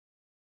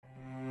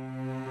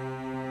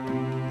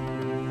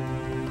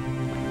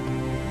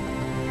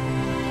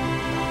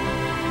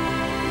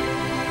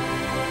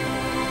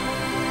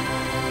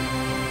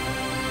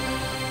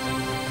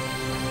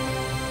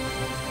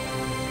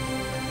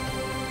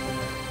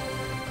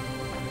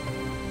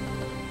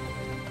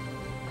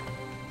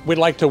We'd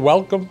like to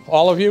welcome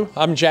all of you.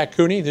 I'm Jack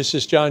Cooney. This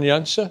is John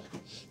Yuncza.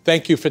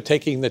 Thank you for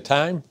taking the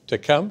time to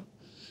come.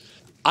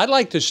 I'd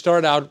like to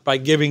start out by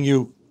giving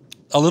you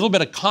a little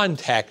bit of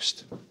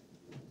context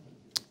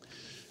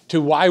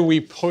to why we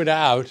put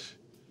out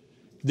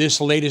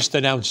this latest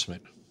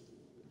announcement.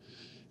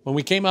 When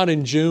we came out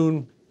in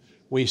June,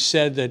 we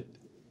said that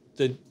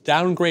the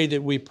downgrade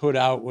that we put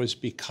out was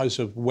because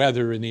of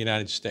weather in the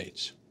United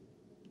States.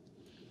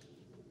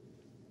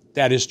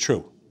 That is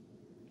true.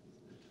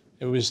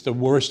 It was the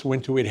worst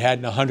winter we'd had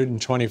in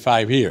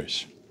 125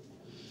 years.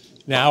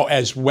 Now,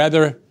 as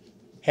weather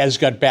has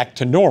got back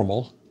to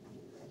normal,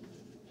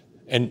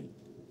 and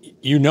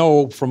you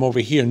know from over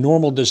here,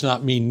 normal does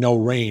not mean no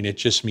rain, it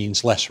just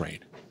means less rain.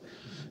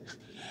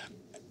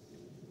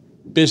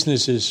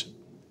 Business is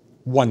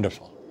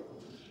wonderful.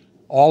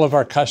 All of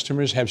our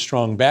customers have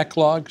strong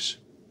backlogs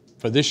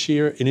for this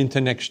year and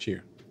into next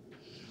year.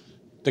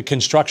 The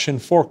construction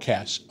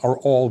forecasts are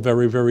all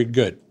very, very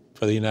good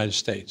for the United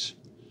States.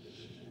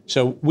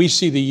 So we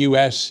see the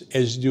U.S.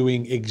 as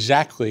doing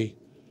exactly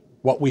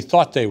what we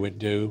thought they would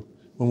do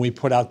when we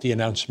put out the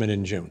announcement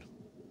in June.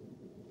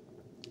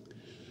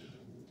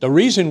 The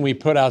reason we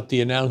put out the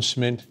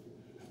announcement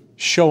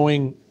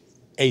showing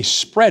a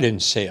spread in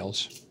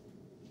sales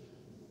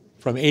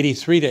from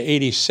 83 to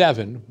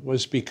 87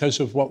 was because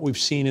of what we've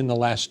seen in the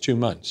last 2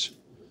 months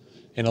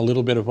and a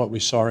little bit of what we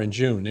saw in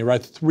June. There are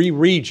 3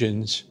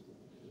 regions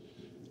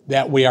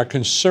that we are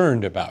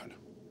concerned about.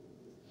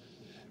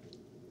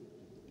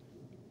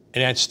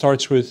 And that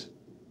starts with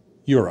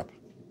Europe.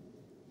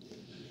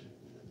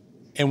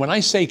 And when I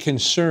say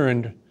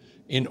concerned,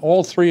 in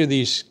all 3 of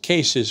these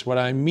cases, what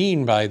I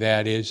mean by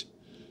that is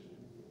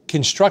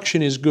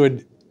construction is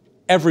good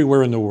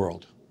everywhere in the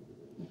world.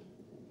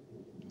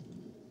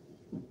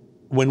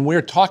 When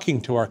we're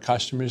talking to our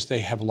customers, they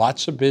have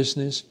lots of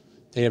business,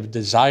 they have a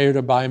desire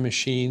to buy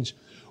machines.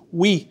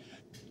 We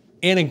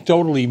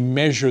anecdotally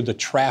measure the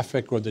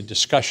traffic or the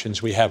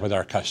discussions we have with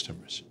our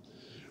customers.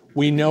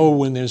 We know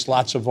when there's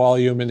lots of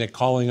volume and they're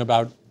calling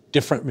about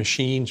different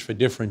machines for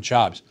different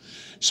jobs.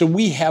 So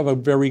we have a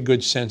very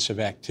good sense of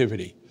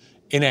activity,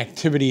 and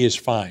activity is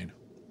fine.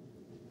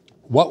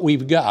 What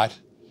we've got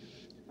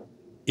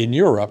in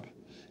Europe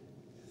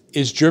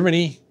is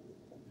Germany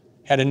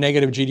had a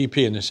negative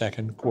GDP in the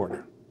second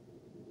quarter.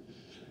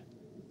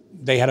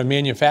 They had a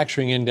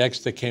manufacturing index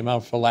that came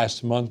out for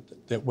last month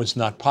that was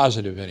not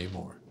positive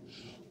anymore.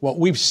 What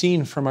we've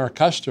seen from our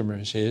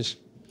customers is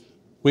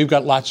we've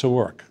got lots of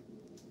work.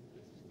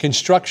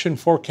 Construction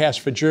forecast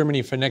for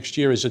Germany for next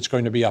year is it's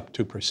going to be up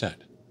 2%.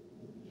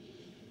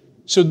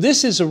 So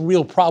this is a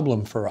real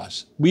problem for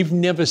us. We've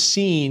never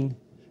seen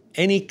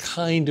any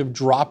kind of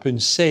drop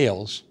in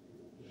sales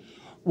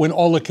when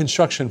all the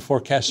construction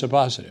forecasts are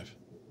positive.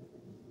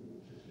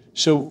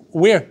 So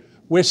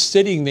we're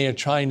sitting there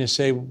trying to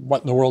say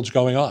what in the world's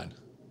going on.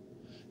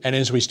 And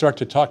as we start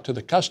to talk to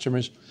the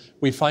customers,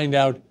 we find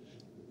out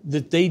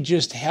that they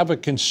just have a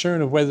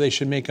concern of whether they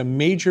should make a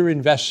major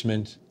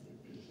investment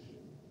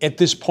at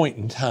this point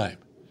in time.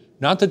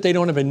 Not that they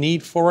don't have a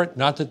need for it,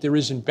 not that there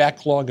isn't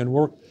backlog and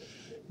work,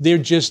 they're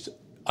just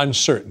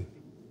uncertain.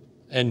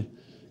 And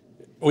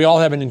we all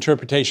have an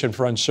interpretation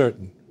for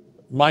uncertain.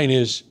 Mine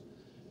is,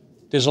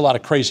 there's a lot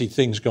of crazy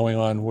things going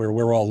on where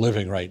we're all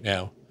living right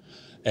now.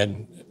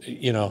 And,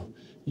 you know,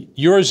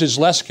 yours is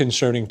less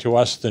concerning to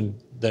us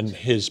than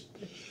his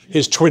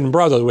twin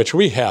brother, which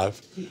we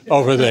have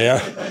over there.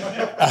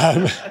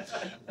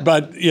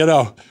 But, you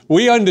know,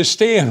 we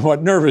understand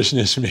what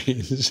nervousness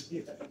means.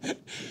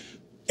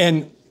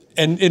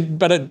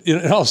 But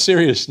in all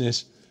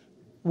seriousness,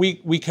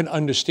 we can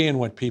understand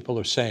what people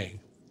are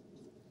saying.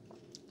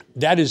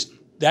 That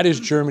is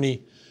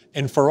Germany,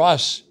 and for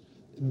us,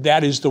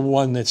 that is the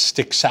one that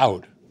sticks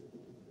out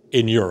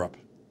in Europe.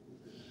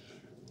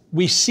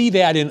 We see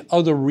that in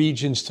other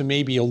regions to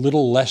maybe a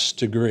little less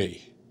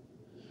degree.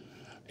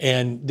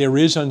 And there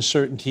is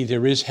uncertainty,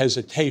 there is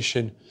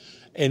hesitation,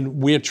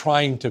 and we're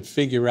trying to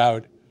figure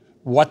out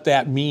what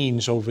that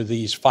means over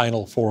these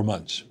final 4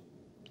 months.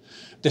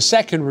 The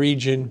second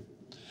region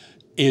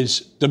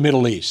is the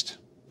Middle East.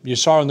 You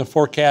saw in the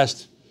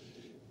forecast,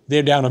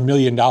 they're down $1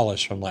 million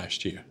from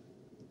last year.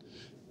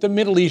 The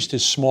Middle East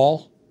is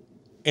small,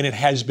 and it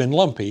has been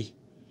lumpy.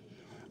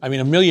 I mean,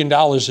 $1 million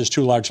is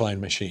 2 large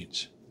line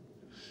machines.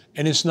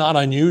 And it's not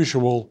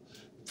unusual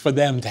for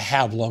them to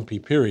have lumpy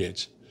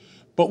periods.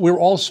 But we're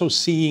also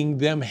seeing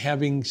them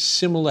having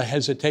similar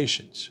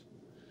hesitations.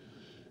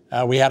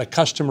 We had a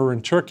customer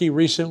in Turkey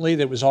recently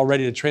that was all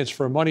ready to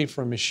transfer money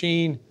for a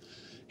machine,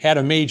 had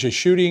a major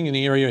shooting in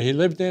the area he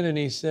lived in, and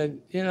he said,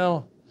 you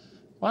know,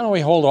 why don't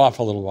we hold off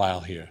a little while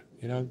here?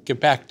 You know, get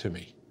back to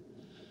me.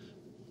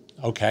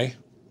 Okay.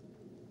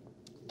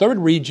 Third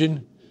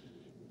region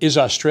is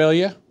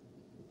Australia.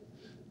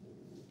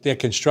 Their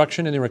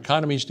construction and their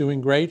economy is doing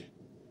great.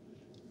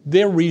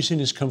 Their reason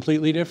is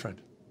completely different.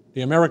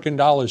 The American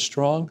dollar is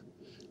strong.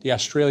 The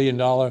Australian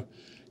dollar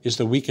is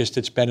the weakest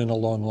it's been in a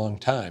long, long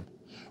time.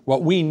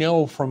 What we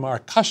know from our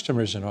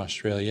customers in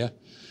Australia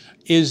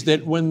is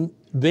that when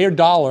their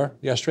dollar,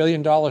 the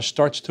Australian dollar,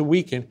 starts to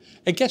weaken,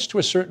 it gets to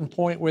a certain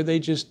point where they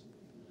just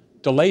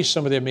delay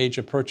some of their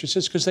major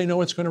purchases because they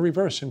know it's going to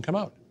reverse and come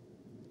out.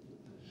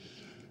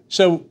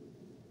 So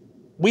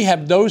we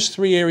have those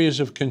three areas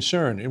of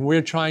concern, and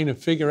we're trying to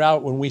figure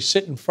out, when we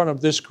sit in front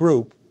of this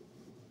group,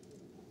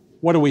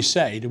 what do we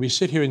say? Do we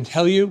sit here and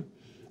tell you,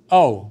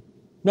 oh,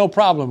 no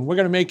problem, we're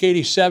going to make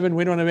 87,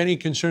 we don't have any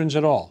concerns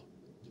at all?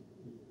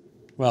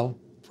 Well,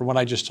 from what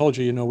I just told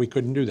you, you know we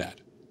couldn't do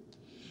that.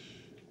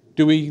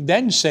 Do we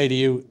then say to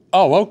you,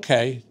 oh,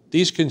 okay,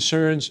 these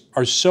concerns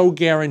are so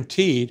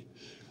guaranteed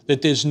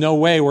that there's no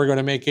way we're going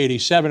to make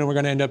 87 and we're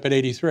going to end up at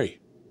 83?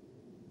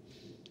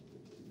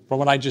 From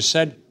what I just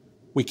said,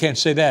 we can't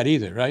say that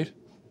either, right?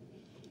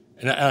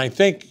 And I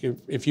think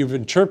if you've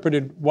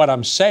interpreted what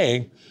I'm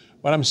saying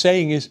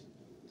is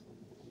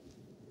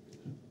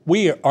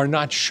we are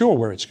not sure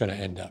where it's going to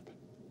end up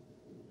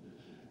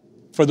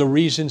for the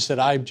reasons that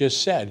I've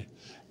just said,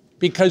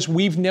 because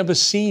we've never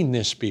seen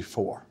this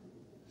before.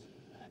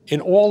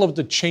 In all of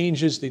the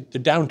changes, the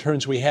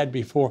downturns we had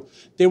before,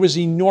 there was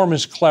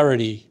enormous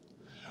clarity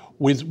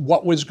with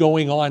what was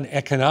going on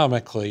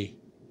economically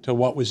to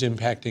what was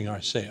impacting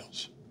our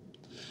sales.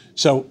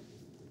 So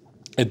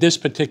at this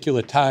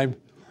particular time,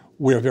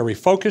 we're very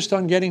focused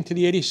on getting to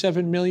the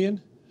 87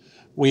 million.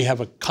 We have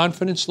a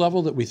confidence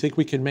level that we think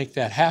we can make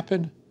that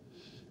happen.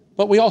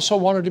 But we also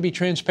wanted to be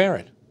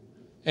transparent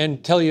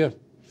and tell you,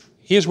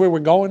 here's where we're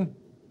going,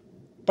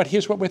 but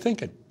here's what we're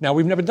thinking. Now,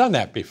 we've never done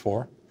that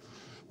before.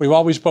 We've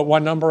always put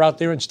one number out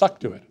there and stuck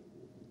to it.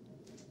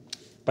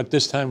 But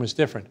this time was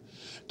different.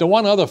 The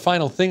one other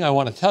final thing I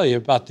want to tell you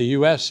about the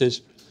U.S.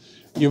 is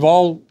you've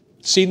all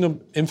seen the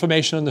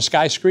information on the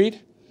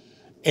Screed,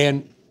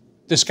 and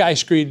the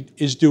Screed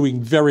is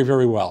doing very,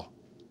 very well.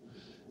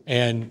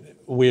 And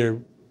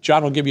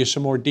John will give you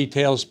some more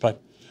details,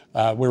 but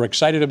we're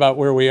excited about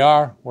where we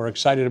are. We're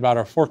excited about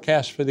our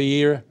forecast for the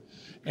year.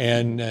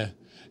 And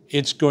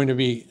it's going to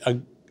be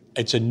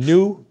it's a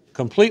new,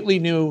 completely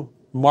new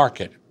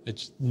market.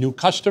 It's new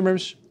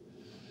customers.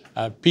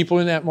 People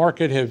in that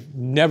market have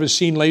never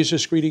seen laser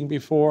screeding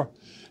before.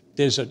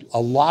 There's a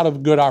lot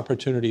of good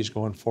opportunities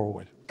going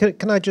forward.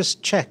 Can I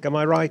just check? Am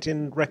I right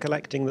in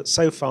recollecting that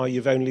so far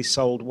you've only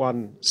sold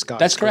one Screed?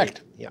 That's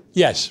correct. Yeah.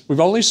 Yes, we've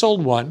only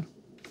sold one.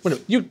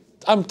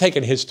 I'm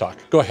taking his talk.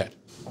 Go ahead.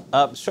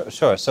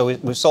 Sure. So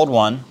we've sold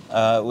one.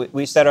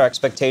 We set our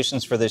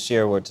expectations for this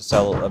year were to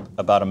sell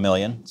about 1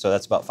 million. So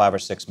that's about 5 or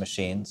 6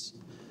 machines.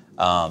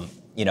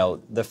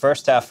 The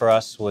first half for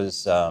us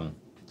was, I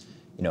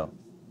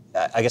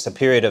guess, a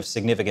period of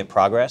significant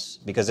progress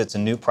because it's a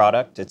new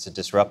product. It's a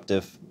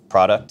disruptive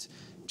product.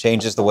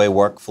 Changes the way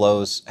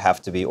workflows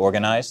have to be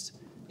organized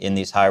in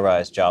these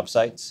high-rise job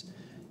sites.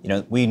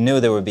 We knew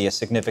there would be a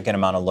significant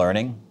amount of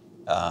learning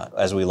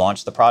as we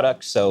launched the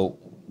product. So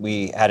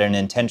we had an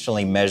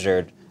intentionally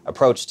measured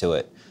approach to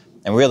it.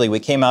 And really, we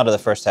came out of the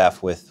first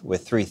half with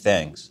 3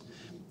 things.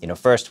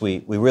 First,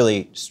 we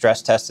really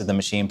stress tested the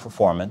machine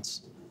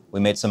performance. We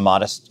made some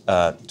modest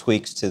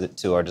tweaks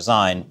to our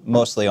design,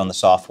 mostly on the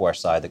software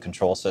side, the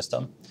control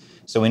system.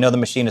 So we know the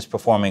machine is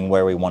performing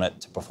where we want it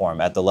to perform,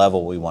 at the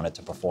level we want it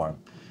to perform.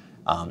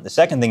 The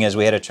second thing is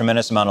we had a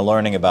tremendous amount of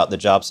learning about the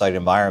job site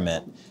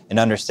environment and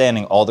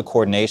understanding all the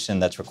coordination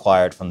that's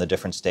required from the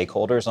different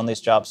stakeholders on these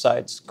job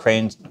sites,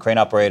 crane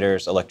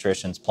operators,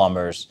 electricians,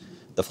 plumbers,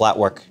 the flat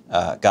work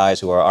guys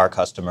who are our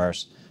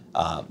customers,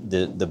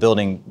 the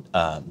building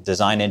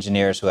design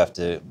engineers who have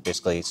to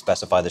basically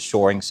specify the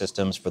shoring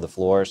systems for the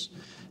floors.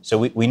 So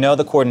we know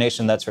the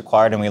coordination that's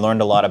required, and we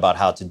learned a lot about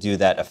how to do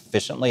that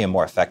efficiently and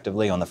more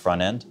effectively on the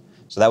front end.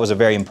 So that was a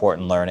very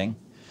important learning.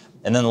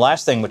 And then the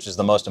last thing, which is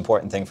the most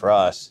important thing for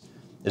us,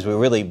 is we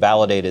really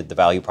validated the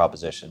value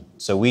proposition.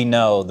 So we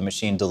know the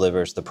machine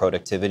delivers the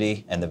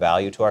productivity and the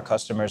value to our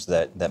customers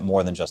that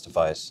more than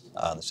justifies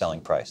the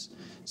selling price.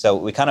 So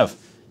we kind of,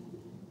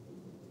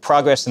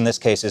 progress in this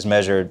case is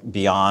measured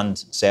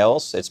beyond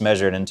sales. It's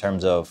measured in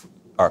terms of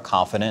our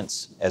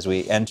confidence as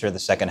we enter the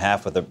second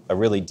half with a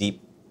really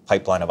deep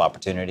pipeline of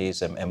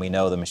opportunities, and we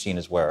know the machine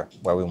is where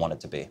we want it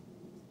to be.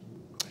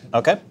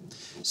 Okay,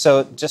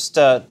 so just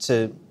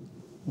to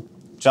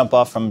jump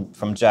off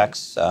from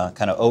Jack's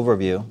kind of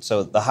overview.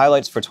 So the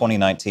highlights for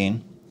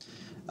 2019,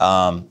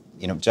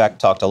 Jack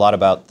talked a lot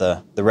about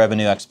the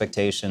revenue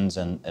expectations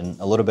and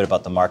a little bit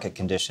about the market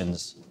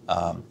conditions.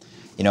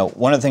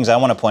 One of the things I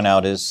want to point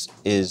out is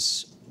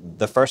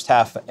the first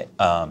half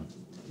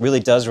really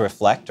does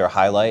reflect or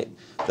highlight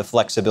the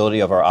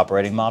flexibility of our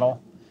operating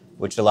model,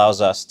 which allows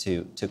us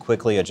to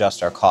quickly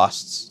adjust our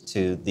costs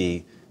to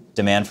the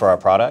demand for our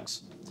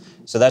products.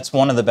 So that's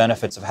one of the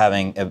benefits of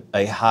having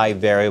a high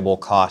variable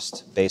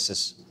cost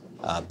basis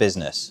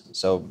business.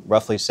 So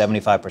roughly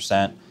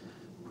 75%,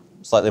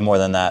 slightly more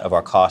than that, of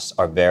our costs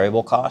are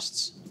variable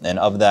costs. And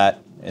of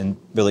that, in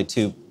really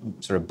 2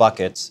 sort of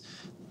buckets,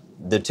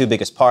 the 2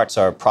 biggest parts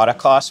are product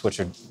costs, which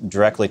are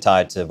directly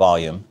tied to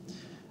volume,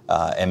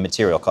 and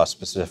material costs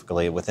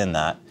specifically within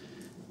that,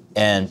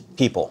 and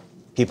people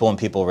and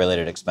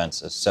people-related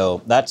expenses.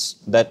 So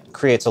that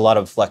creates a lot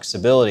of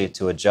flexibility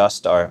to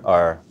adjust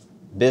our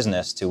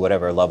business to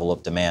whatever level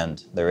of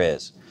demand there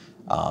is.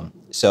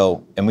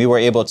 And we were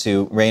able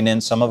to rein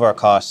in some of our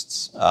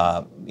costs,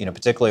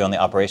 particularly on the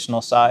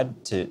operational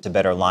side, to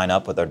better line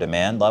up with our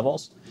demand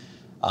levels.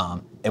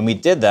 And we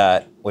did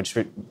that, which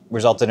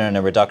resulted in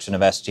a reduction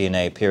of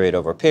SG&A period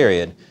over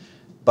period.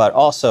 But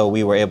also,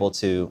 we were able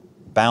to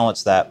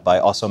balance that by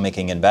also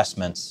making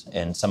investments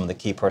in some of the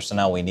key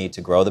personnel we need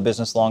to grow the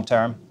business long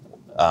term,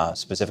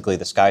 specifically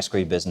the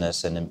Screed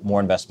business, and more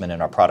investment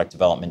in our product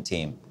development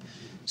team.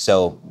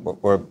 So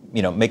we're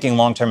making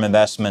long-term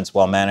investments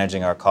while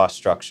managing our cost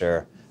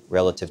structure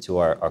relative to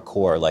our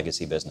core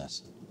legacy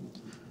business.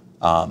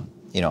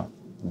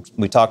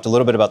 We talked a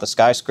little bit about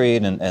the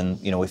Screed,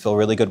 and we feel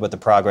really good with the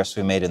progress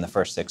we made in the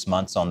first 6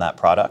 months on that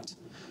product.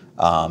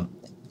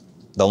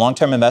 The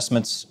long-term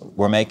investments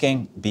we're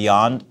making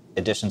beyond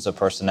additions of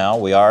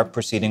personnel, we are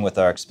proceeding with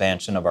our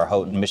expansion of our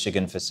Houghton,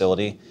 Michigan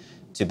facility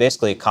to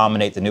basically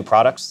accommodate the new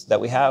products that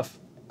we have,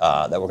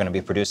 that we're going to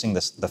be producing,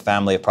 the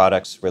family of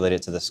products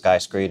related to the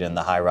Screed and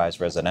the high-rise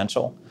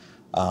residential.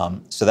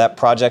 So that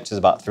project is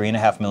about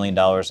 $3.5 million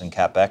in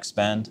CapEx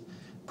spend,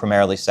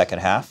 primarily second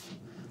half.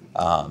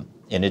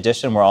 In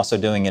addition, we're also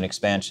doing an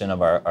expansion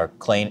of our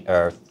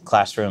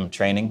classroom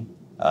training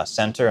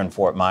center in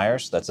Fort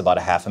Myers. That's about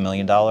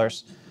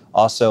 $500,000.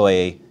 Also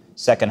a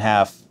second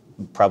half,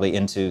 probably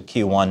into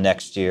Q1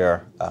 next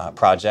year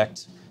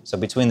project. So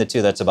between the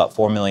two, that's about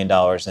 $4 million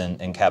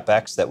in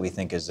CapEx that we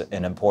think is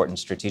an important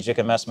strategic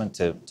investment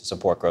to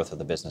support growth of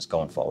the business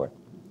going forward.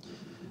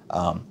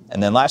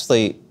 And then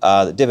lastly,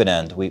 the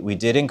dividend. We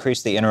did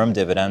increase the interim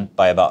dividend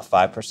by about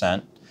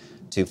 5%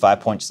 to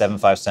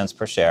 5.75 cents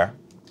per share.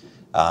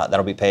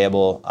 That'll be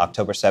payable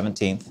October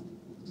 17th.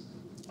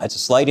 It's a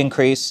slight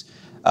increase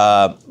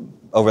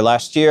over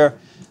last year,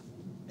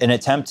 an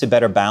attempt to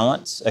better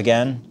balance,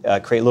 again,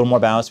 create a little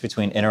more balance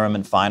between interim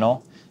and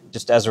final.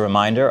 Just as a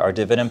reminder, our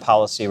dividend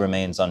policy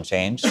remains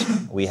unchanged.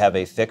 We have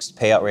a fixed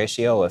payout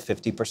ratio of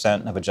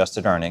 50% of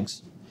adjusted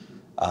earnings.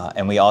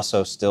 And we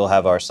also still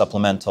have our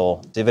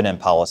supplemental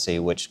dividend policy,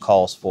 which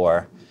calls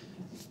for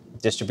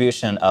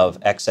distribution of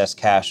excess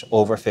cash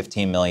over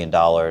 $15 million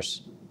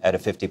at a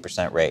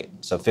 50% rate.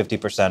 So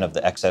 50% of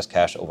the excess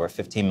cash over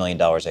 $15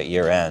 million at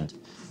year end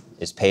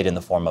is paid in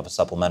the form of a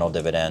supplemental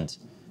dividend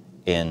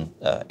in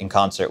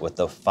concert with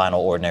the final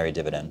ordinary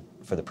dividend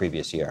for the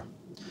previous year.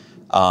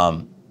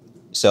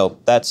 So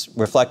that's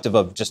reflective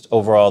of just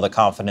overall the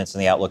confidence in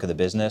the outlook of the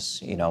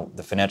business.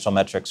 The financial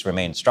metrics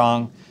remain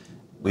strong.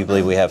 We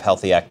believe we have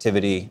healthy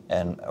activity,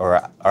 and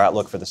our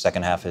outlook for the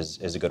second half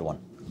is a good one.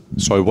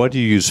 So why do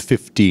you use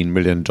 $15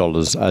 million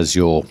as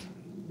your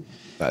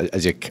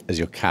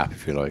cap,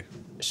 if you like?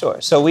 Sure.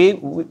 So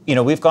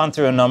we've gone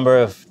through a number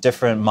of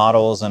different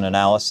models and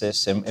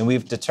analysis, and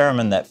we've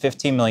determined that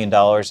 $15 million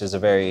is a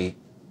very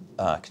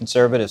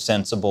conservative,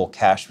 sensible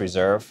cash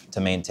reserve to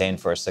maintain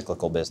for a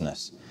cyclical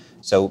business.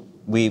 So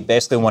we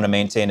basically want to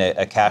maintain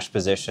a cash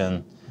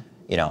position,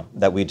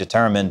 that we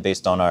determine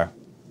based on our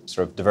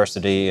sort of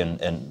diversity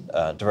and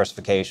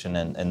diversification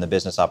and the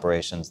business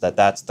operations,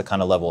 that's the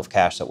kind of level of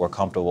cash that we're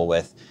comfortable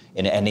with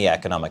in any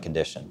economic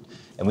condition.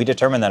 And we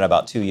determined that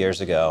about 2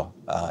 years ago,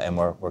 and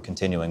we're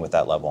continuing with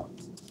that level.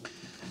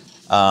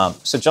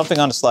 So jumping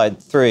on to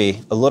slide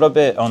 3, a little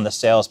bit on the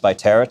sales by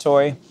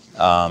territory.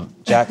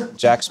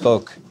 Jack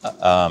spoke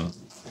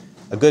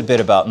a good bit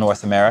about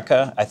North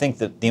America. I think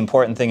that the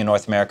important thing in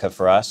North America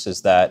for us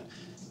is that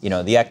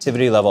the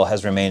activity level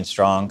has remained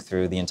strong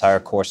through the entire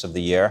course of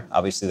the year.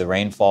 Obviously, the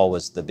rainfall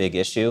was the big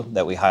issue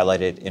that we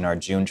highlighted in our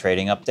June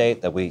trading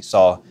update, that we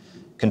saw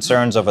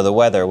concerns over the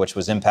weather, which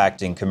was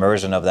impacting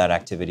conversion of that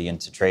activity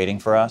into trading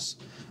for us.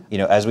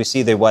 As we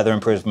see the weather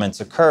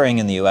improvements occurring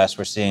in the U.S.,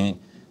 we're seeing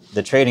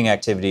the trading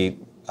activity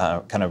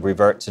kind of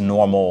revert to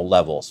normal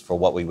levels for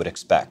what we would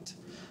expect.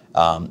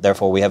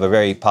 Therefore, we have a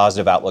very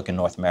positive outlook in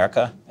North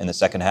America in the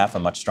second half, a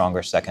much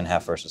stronger second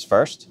half versus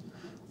first.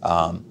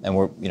 And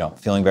we're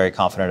feeling very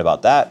confident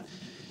about that.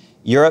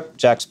 Europe,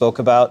 Jack spoke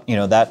about,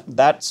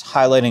 that's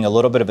highlighting a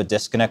little bit of a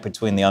disconnect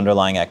between the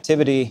underlying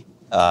activity,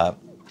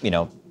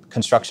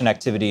 construction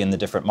activity in the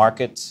different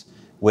markets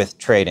with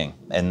trading.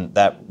 And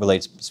that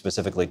relates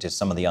specifically to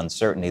some of the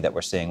uncertainty that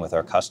we're seeing with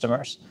our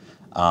customers.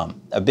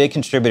 A big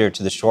contributor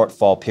to the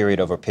shortfall period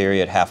over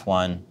period, half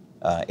one,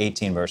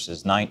 18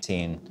 versus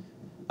 19,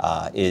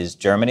 is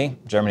Germany.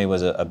 Germany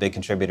was a big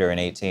contributor in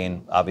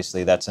 18.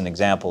 Obviously, that's an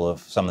example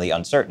of some of the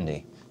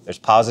uncertainty. There's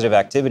positive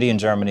activity in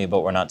Germany, but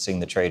we're not seeing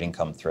the trading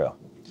come through.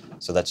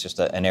 So that's just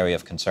an area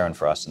of concern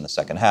for us in the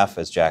second half,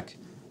 as Jack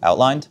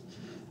outlined.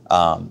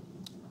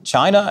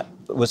 China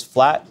was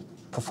flat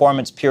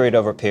performance period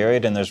over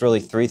period, and there's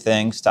really 3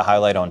 things to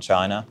highlight on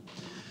China.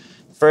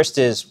 First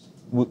is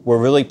we're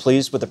really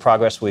pleased with the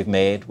progress we've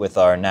made with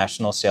our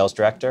national sales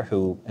director,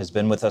 who has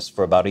been with us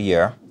for about a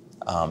year.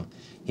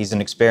 He's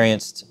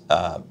experienced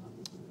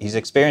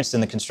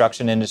in the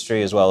construction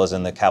industry as well as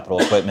in the capital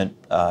equipment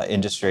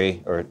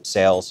industry or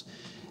sales.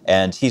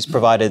 And he's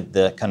provided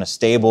the kind of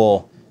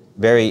stable,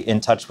 very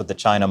in touch with the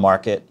China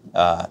market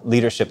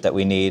leadership that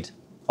we need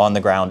on the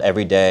ground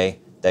every day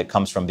that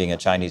comes from being a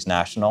Chinese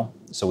national.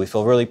 So we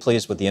feel really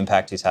pleased with the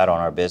impact he's had on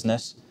our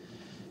business.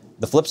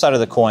 The flip side of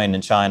the coin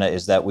in China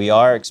is that we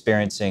are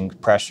experiencing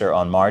pressure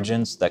on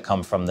margins that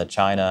come from the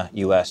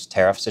China-US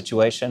tariff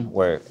situation,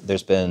 where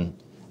there's been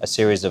a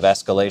series of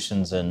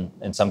escalations and,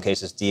 in some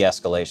cases,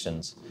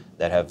 de-escalations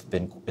that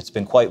it's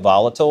been quite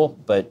volatile,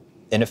 but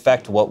in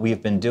effect, what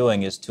we've been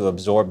doing is to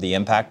absorb the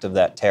impact of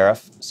that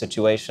tariff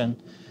situation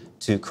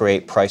to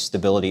create price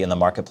stability in the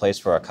marketplace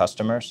for our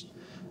customers.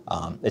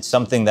 It's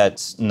something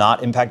that's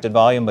not impacted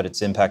volume, but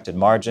it's impacted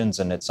margins,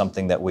 and it's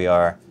something that we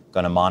are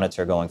going to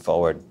monitor going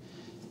forward,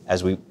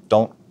 as we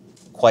don't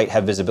quite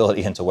have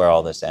visibility into where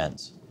all this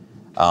ends.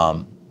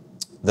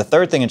 The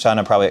third thing in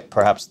China,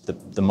 perhaps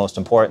the most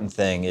important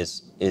thing,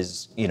 is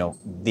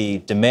the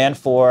demand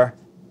for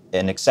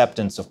and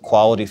acceptance of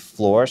quality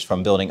floors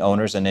from building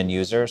owners and end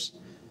users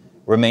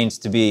remains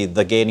to be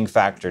the gating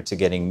factor to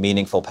getting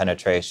meaningful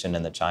penetration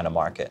in the China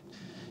market.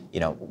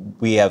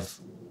 We have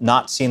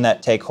not seen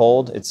that take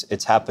hold.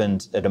 It's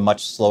happened at a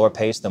much slower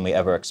pace than we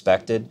ever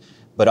expected.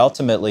 But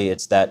ultimately,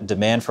 it's that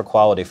demand for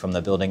quality from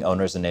the building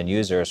owners and end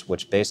users,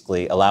 which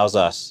basically allows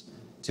us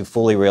to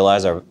fully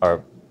realize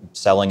our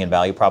selling and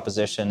value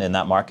proposition in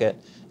that market.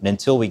 And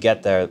until we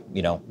get there,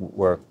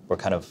 we're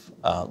kind of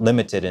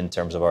limited in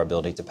terms of our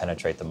ability to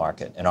penetrate the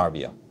market, in our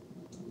view.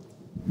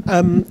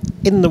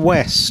 In the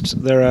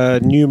West, there are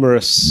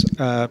numerous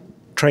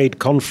trade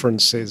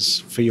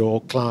conferences for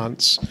your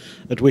clients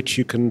at which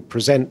you can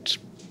present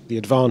the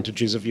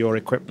advantages of your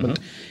equipment.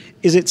 Mm-hmm.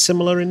 Is it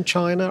similar in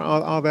China?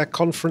 Are there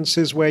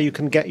conferences where you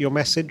can get your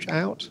message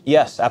out?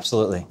 Yes,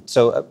 absolutely.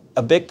 So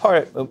a big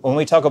part, when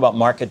we talk about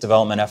market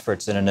development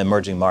efforts in an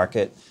emerging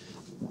market,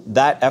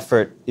 that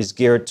effort is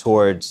geared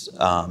towards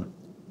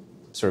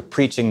sort of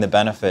preaching the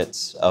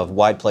benefits of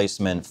wide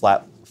placement,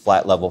 flat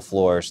level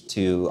floors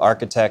to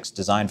architects,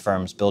 design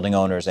firms, building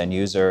owners, and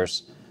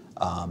users,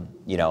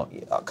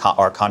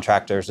 our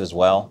contractors as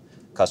well,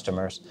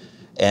 customers.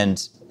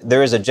 And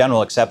there is a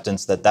general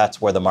acceptance that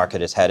that's where the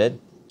market is headed.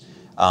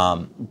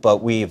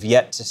 But we've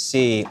yet to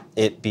see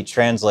it be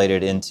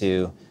translated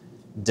into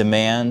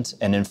demand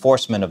and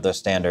enforcement of those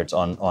standards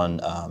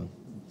on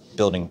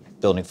building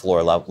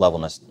floor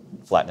levelness,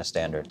 flatness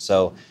standards.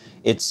 So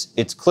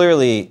it's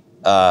clearly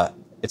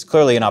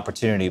an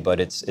opportunity, but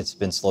it's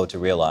been slow to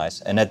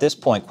realize. And at this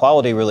point,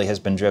 quality really has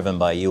been driven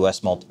by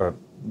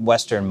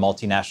Western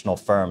multinational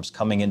firms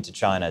coming into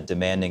China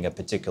demanding a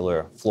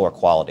particular floor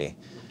quality,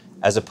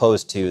 as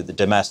opposed to the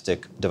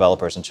domestic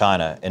developers in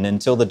China. And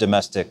until the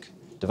domestic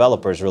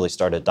developers really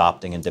start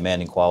adopting and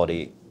demanding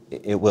quality,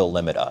 it will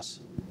limit us.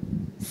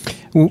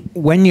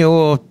 When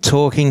you're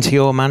talking to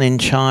your man in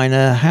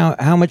China,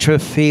 how much of a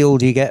feel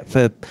do you get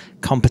for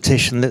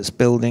competition that's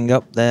building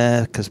up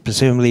there? Because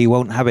presumably you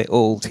won't have it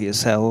all to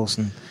yourselves.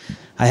 And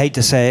I hate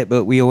to say it,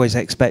 but we always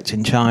expect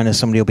in China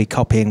somebody will be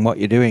copying what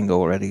you're doing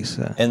already.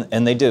 So.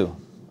 And they do.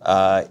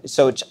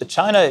 So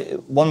China,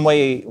 one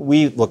way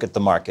we look at the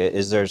market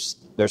is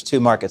there's two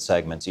market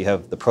segments. You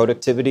have the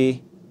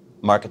productivity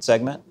market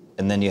segment,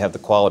 and then you have the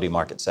quality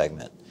market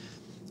segment.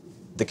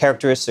 The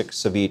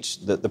characteristics of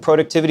each, the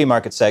productivity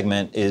market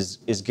segment is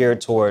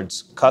geared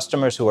towards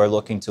customers who are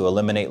looking to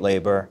eliminate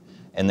labor,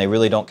 and they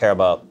really don't care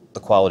about the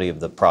quality of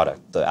the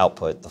product, the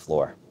output, the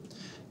floor.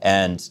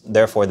 And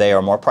therefore, they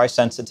are more price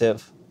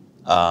sensitive.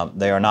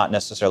 They are not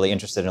necessarily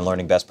interested in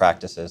learning best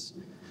practices.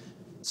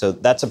 So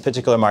that's a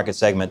particular market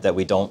segment that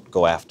we don't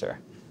go after.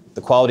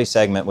 The quality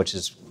segment, which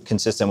is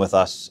consistent with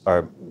us,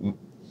 our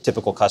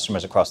typical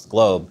customers across the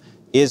globe,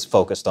 is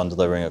focused on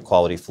delivering a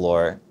quality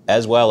floor,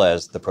 as well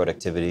as the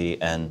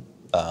productivity and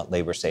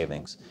labor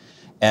savings.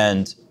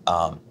 And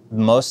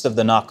most of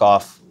the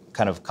knockoff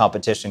kind of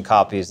competition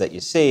copies that you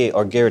see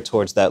are geared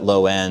towards that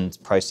low-end,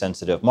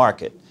 price-sensitive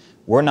market.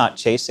 We're not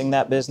chasing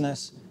that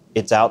business.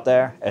 It's out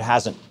there. It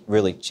hasn't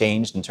really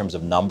changed in terms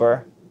of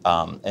number.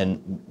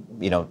 And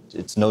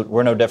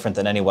we're no different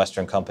than any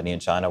Western company in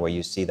China where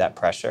you see that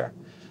pressure.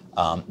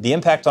 The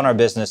impact on our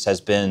business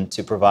has been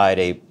to provide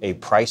a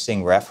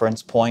pricing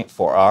reference point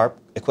for our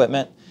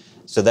equipment.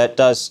 So that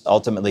does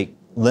ultimately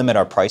limit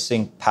our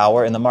pricing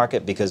power in the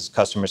market, because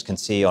customers can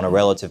see on a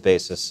relative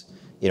basis,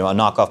 a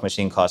knockoff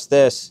machine costs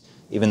this,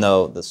 even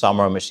though the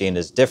Somero machine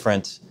is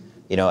different,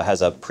 it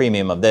has a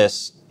premium of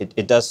this.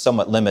 It does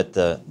somewhat limit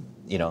the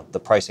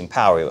pricing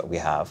power that we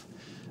have.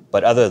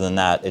 But other than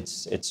that,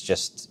 it's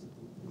just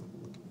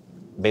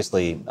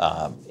basically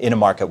in a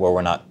market where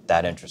we're not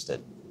that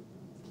interested.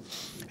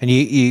 And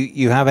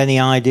you have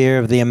any idea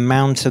of the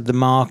amount of the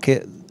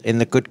market in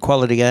the good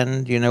quality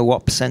end?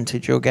 What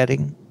percentage you're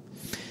getting?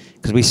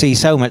 Because we see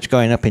so much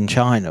going up in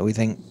China, we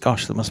think,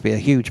 gosh, there must be a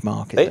huge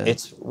market there.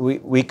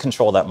 We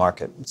control that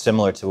market,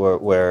 similar to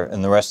where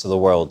in the rest of the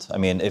world. I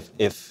mean,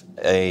 if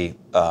a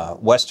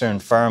Western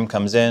firm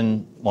comes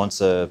in,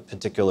 wants a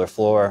particular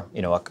floor,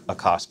 a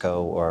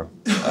Costco or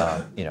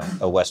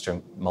a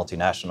Western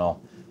multinational,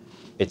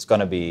 it's going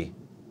to be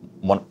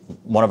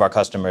one of our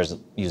customers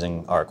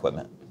using our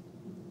equipment.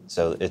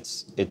 So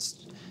it's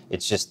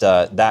just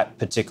that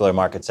particular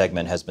market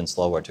segment has been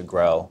slower to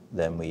grow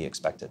than we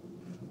expected.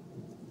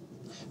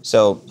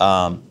 So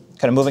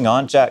kind of moving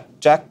on,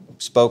 Jack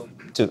spoke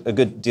to a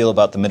good deal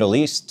about the Middle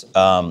East.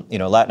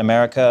 Latin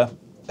America,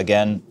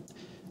 again,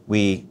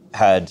 we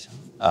had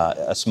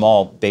a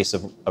small base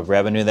of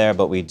revenue there,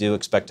 but we do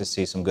expect to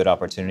see some good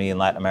opportunity in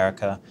Latin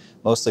America,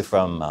 mostly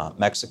from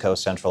Mexico,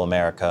 Central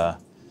America.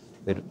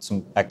 We had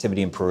some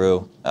activity in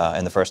Peru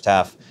in the first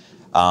half.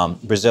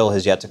 Brazil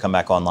has yet to come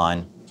back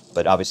online,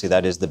 but obviously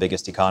that is the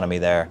biggest economy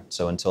there.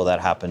 So until that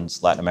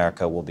happens, Latin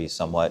America will be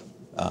somewhat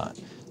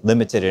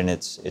limited in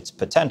its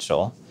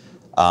potential.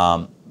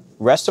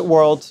 Rest of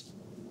world,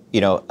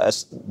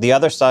 the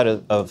other side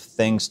of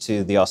things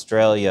to the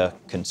Australia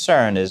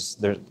concern is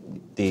we're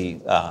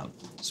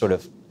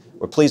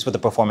pleased with the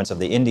performance of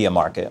the India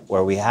market,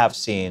 where we have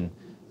seen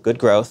good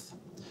growth.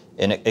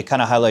 And it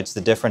kind of highlights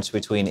the difference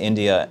between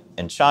India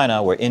and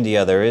China, where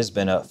India, there has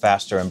been a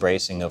faster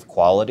embracing of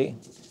quality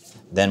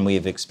than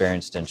we've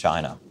experienced in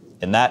China.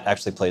 And that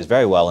actually plays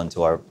very well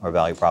into our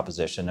value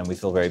proposition, and we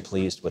feel very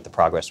pleased with the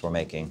progress we're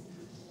making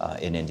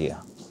in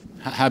India.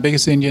 How big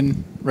is the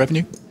Indian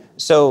revenue?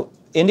 So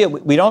India,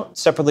 we don't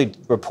separately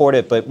report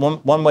it, but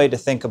one way to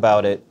think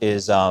about it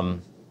is,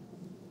 the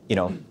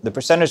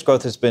percentage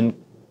growth has been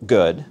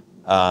good.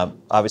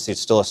 Obviously,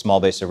 it's still a small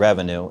base of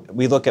revenue.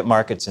 We look at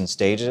markets in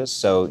stages.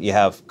 So you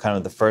have kind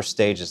of the first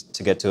stage is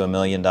to get to $1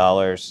 million.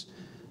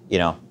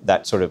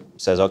 That sort of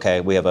says,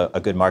 okay, we have a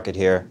good market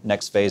here.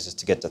 Next phase is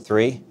to get to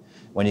 3.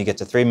 When you get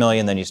to 3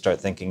 million, then you start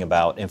thinking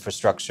about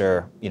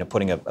infrastructure,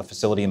 putting a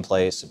facility in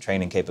place,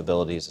 training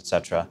capabilities, et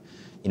cetera.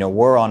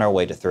 We're on our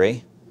way to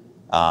 3,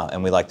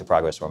 and we like the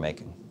progress we're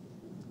making.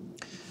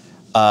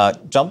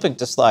 Jumping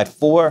to slide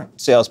 4,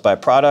 sales by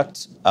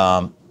product.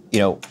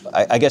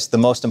 I guess the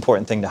most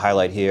important thing to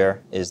highlight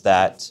here is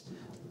that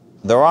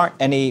there aren't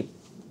any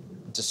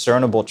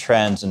discernible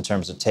trends in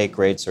terms of take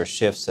rates or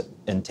shifts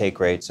in take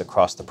rates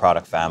across the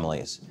product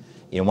families.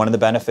 One of the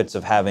benefits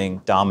of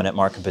having dominant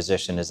market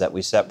position is that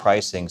we set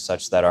pricing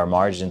such that our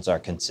margins are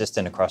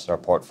consistent across our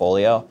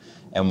portfolio,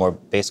 and we're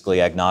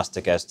basically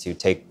agnostic as to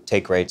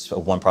take rates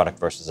of one product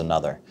versus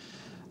another.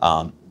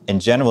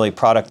 And generally,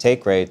 product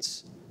take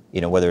rates,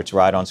 whether it's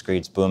ride-on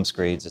screeds, boom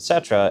screeds, et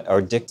cetera,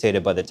 are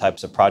dictated by the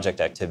types of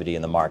project activity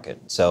in the market.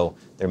 So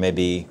there may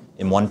be,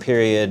 in one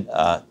period,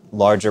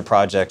 larger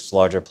projects,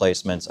 larger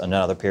placements.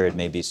 Another period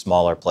may be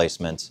smaller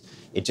placements.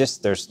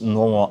 There's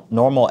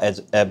normal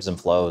ebbs and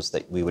flows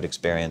that we would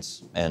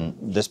experience, and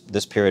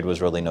this period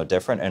was really no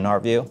different in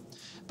our view.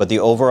 But the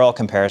overall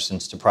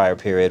comparisons to prior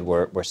period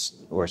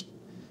were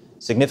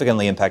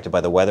significantly impacted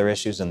by the weather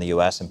issues in the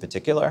U.S. in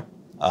particular,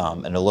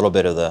 and a little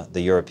bit of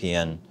the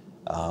European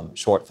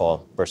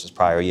shortfall versus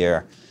prior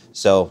year.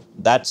 So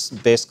that's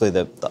basically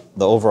the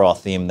overall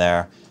theme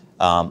there.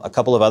 A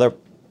couple of other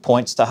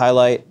points to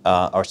highlight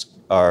are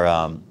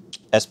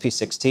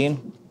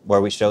SP16,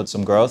 where we showed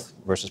some growth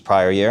versus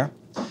prior year.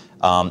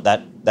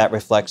 That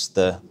reflects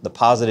the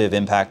positive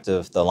impact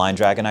of the Line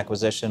Dragon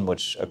acquisition,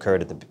 which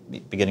occurred at the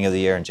beginning of the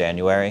year in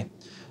January.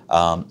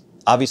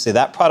 Obviously,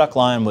 that product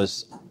line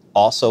was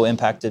also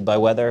impacted by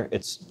weather.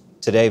 It's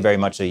today very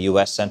much a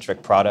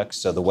U.S.-centric product,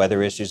 so the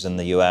weather issues in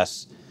the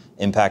U.S.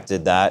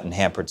 impacted that and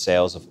hampered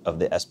sales of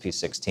the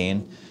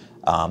SP16.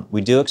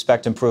 We do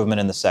expect improvement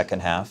in the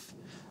second half.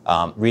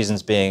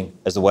 Reasons being,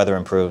 as the weather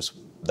improves,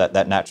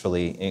 that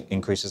naturally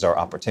increases our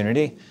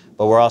opportunity.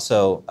 But we're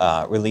also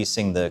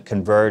releasing the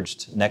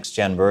converged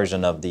next-gen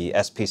version of the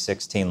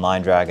SP16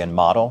 Line Dragon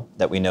model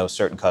that we know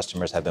certain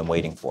customers have been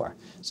waiting for.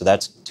 So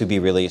that's to be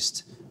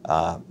released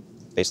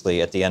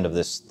basically at the end of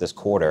this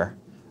quarter,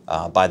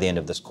 by the end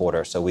of this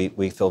quarter. So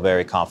we feel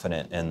very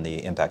confident in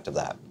the impact of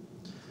that.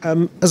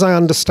 As I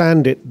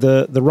understand it,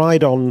 the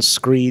ride-on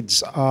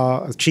screeds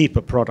are a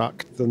cheaper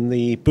product than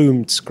the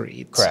boomed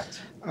screeds.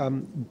 Correct.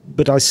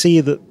 But I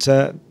see that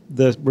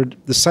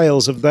the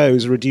sales of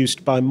those are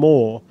reduced by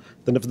more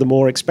than of the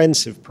more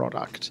expensive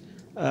product,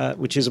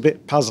 which is a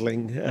bit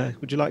puzzling.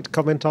 Would you like to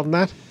comment on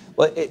that?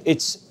 Well,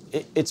 it's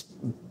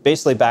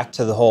basically back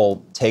to the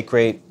whole take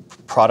rate,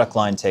 product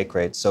line take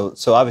rate. So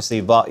obviously,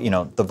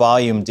 the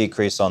volume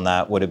decrease on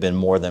that would have been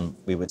more than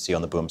we would see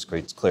on the boom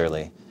screeds,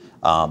 clearly.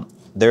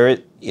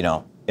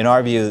 In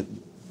our view,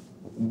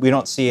 we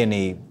don't see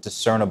any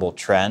discernible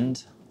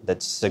trend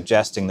that's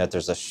suggesting that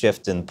there's a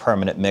shift in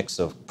permanent mix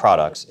of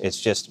products. It's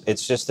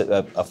just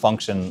a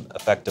function,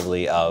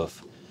 effectively,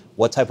 of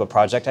what type of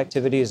project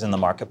activity is in the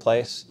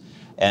marketplace.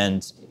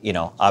 And,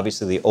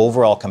 obviously the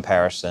overall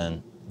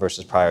comparison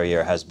versus prior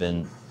year has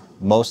been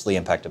mostly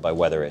impacted by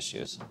weather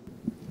issues.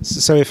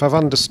 So if I've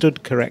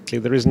understood correctly,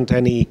 there isn't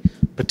any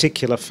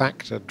particular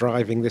factor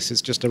driving this.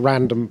 It's just a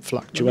random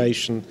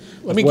fluctuation.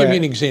 Let me give you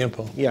an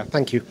example. Yeah,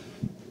 thank you.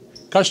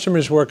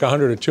 Customers work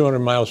 100 or 200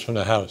 miles from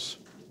the house.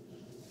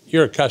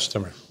 You're a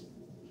customer.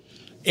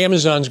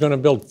 Amazon's going to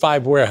build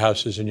 5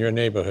 warehouses in your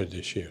neighborhood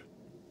this year.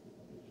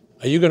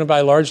 Are you going to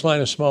buy large line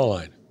or small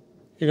line?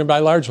 You're going to buy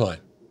large line.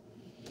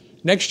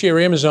 Next year,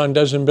 Amazon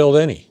doesn't build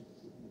any,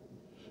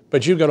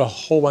 but you've got a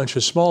whole bunch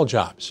of small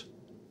jobs.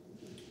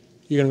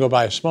 You're going to go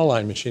buy a small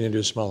line machine and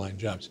do small line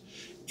jobs.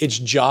 It's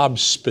job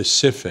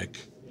specific.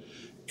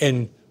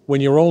 And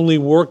when you're only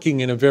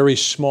working in a very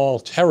small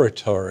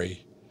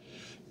territory,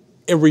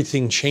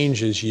 everything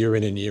changes year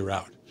in and year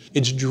out.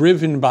 It's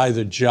driven by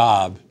the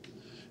job,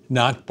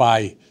 not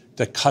by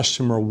the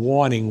customer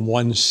wanting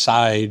one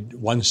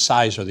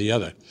size or the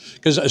other.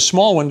 Because a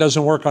small one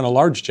doesn't work on a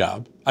large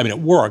job. I mean, it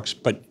works,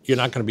 but you're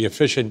not going to be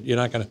efficient. You're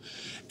not going to,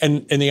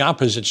 and the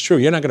opposite's true.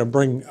 You're not going to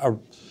bring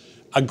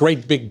a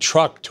great big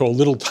truck to a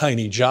little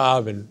tiny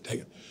job,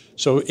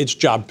 so it's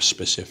job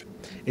specific.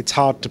 It's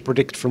hard to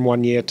predict from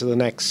one year to the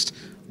next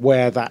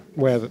how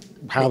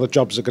the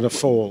jobs are going to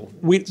fall.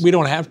 We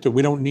don't have to.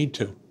 We don't need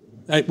to.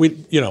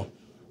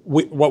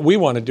 What we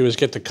want to do is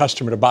get the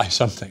customer to buy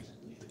something.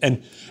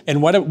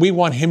 And what we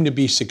want him to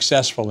be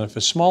successful. And if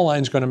a small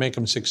line is going to make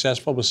him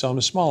successful, we'll sell him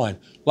a small line.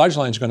 Large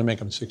line is going to make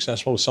him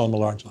successful, we'll sell him a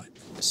large line.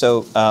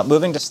 So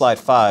moving to slide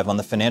 5 on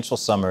the financial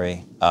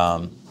summary,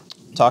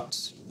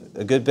 talked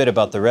a good bit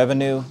about the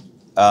revenue,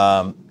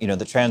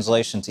 the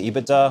translation to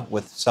EBITDA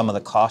with some of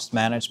the cost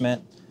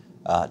management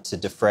to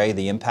defray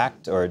the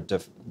impact or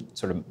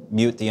sort of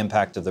mute the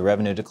impact of the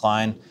revenue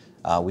decline.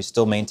 We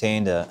still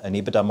maintained an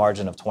EBITDA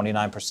margin of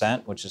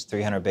 29%, which is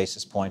 300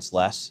 basis points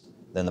less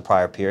than the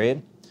prior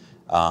period.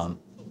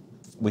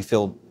 We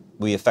feel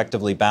we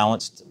effectively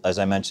balanced, as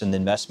I mentioned, the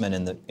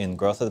investment in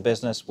growth of the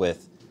business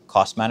with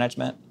cost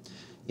management.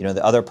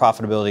 The other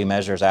profitability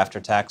measures after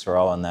tax are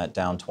all on that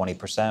down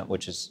 20%,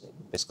 which is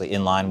basically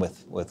in line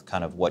with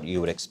kind of what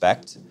you would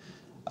expect,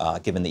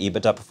 given the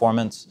EBITDA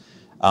performance.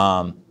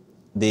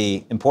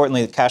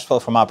 Importantly, the cash flow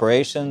from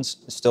operations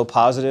is still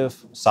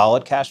positive,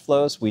 solid cash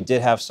flows. We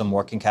did have some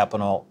working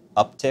capital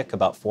uptick,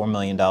 about $4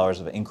 million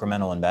of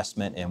incremental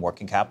investment in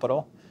working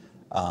capital,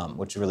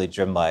 which is really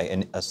driven by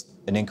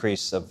an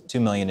increase of $2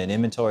 million in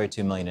inventory,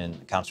 $2 million in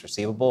accounts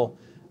receivable,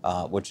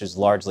 which is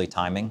largely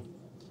timing,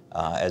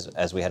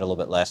 as we had a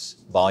little bit less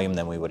volume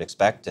than we would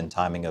expect and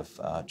timing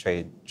of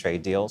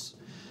trade deals.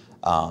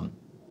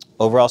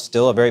 Overall,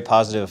 still a very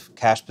positive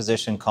cash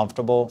position,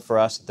 comfortable for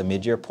us at the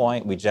mid-year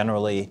point. We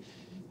generally,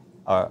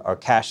 our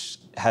cash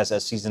has a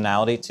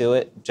seasonality to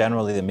it.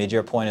 Generally, the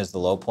mid-year point is the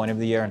low point of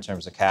the year in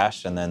terms of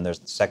cash, and then there's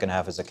the second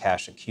half is a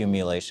cash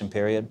accumulation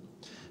period.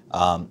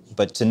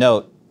 But to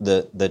note,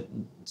 the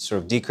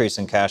sort of decrease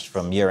in cash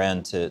from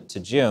year-end to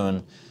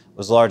June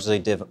was largely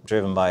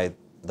driven by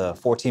the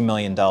 $14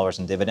 million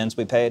in dividends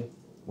we paid,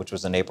 which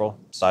was in April,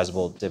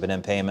 sizable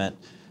dividend payment,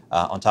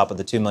 on top of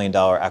the $2 million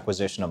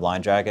acquisition of Line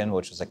Dragon,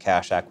 which was a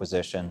cash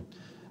acquisition.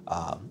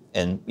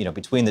 And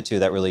between the two,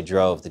 that really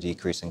drove the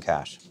decrease in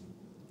cash.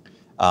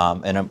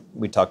 And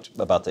we talked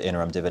about the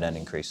interim dividend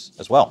increase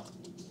as well.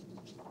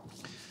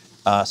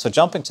 So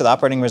jumping to the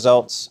operating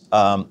results,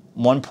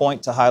 one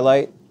point to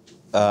highlight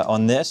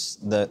on this,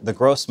 the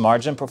gross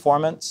margin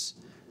performance,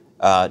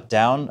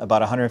 down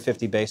about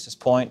 150 basis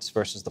points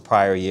versus the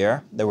prior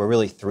year. There were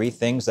really 3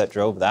 things that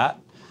drove that.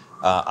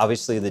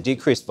 Obviously, the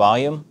decreased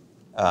volume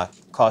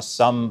caused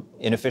some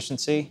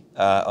inefficiency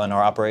on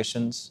our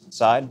operations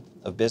side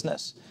of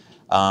business.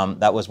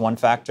 That was one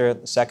factor.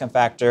 The second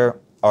factor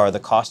are the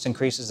cost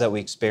increases that we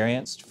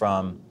experienced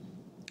from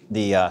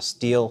the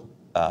steel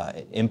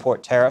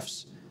import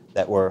tariffs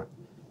that were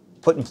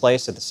put in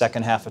place at the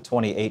second half of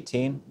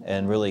 2018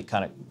 and really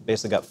kind of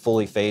basically got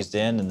fully phased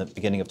in the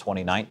beginning of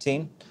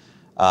 2019.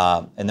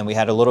 And then we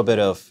had a little bit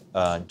of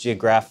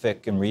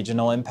geographic and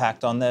regional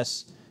impact on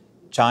this.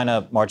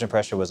 China margin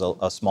pressure was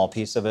a small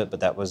piece of it, but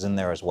that was in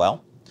there as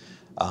well.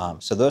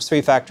 So those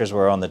 3 factors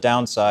were on the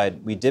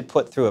downside. We did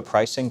put through a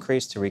price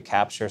increase to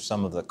recapture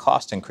some of the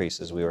cost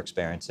increases we were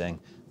experiencing,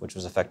 which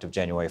was effective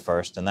January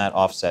 1st, and that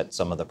offset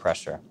some of the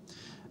pressure.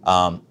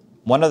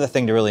 One other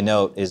thing to really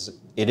note is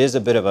it is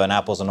a bit of an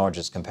apples and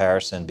oranges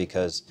comparison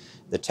because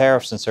the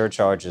tariffs and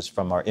surcharges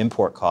from our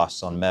import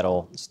costs on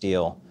metal,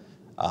 steel,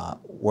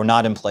 were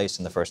not in place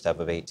in the first half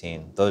of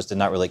 2018. Those did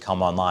not really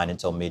come online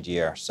until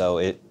mid-year, so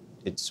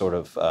it's sort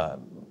of a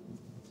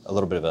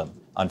little bit of an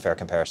unfair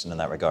comparison in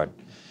that regard.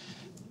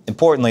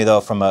 Importantly,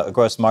 though, from a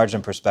gross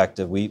margin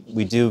perspective, we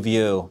do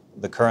view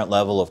the current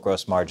level of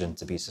gross margin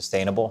to be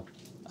sustainable.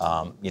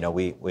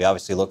 We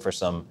obviously look for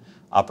some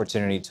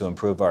opportunity to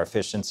improve our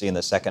efficiency in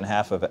the second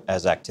half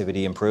as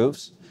activity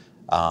improves,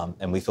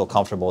 and we feel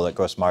comfortable that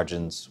gross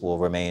margins will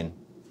remain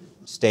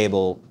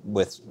stable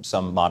with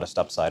some modest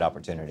upside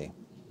opportunity.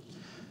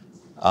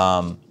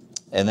 And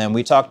then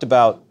we talked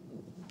about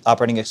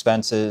operating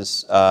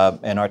expenses,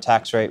 and our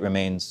tax rate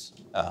remains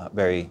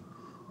very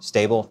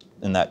stable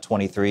in that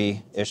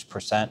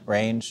 23-ish%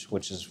 range,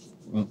 which is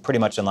pretty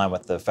much in line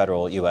with the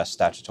federal U.S.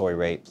 statutory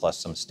rate plus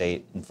some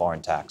state and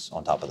foreign tax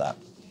on top of that.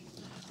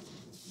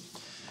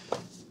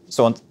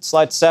 So on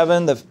slide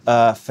 7,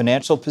 the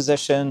financial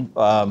position,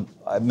 I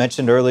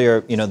mentioned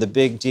earlier, the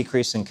big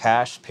decrease in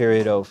cash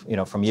period of,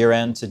 from year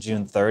end to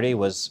June 30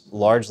 was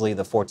largely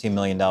the $14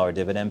 million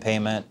dividend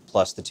payment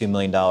plus the $2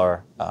 million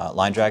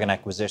Line Dragon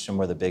acquisition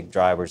were the big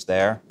drivers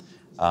there.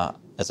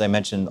 As I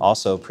mentioned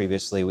also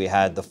previously, we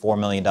had the $4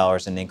 million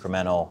in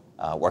incremental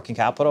working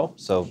capital.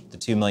 So the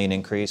 $2 million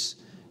increase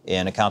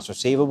in accounts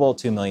receivable,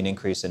 $2 million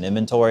increase in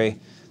inventory.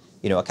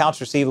 Accounts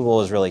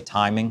receivable is really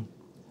timing.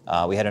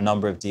 We had a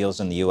number of deals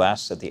in the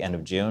U.S. at the end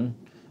of June.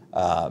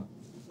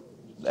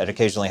 that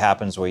occasionally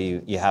happens where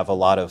you have a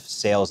lot of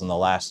sales in the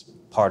last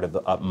part of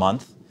a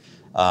month.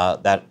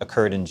 That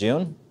occurred in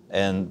June,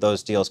 and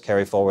those deals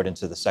carry forward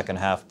into the second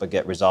half but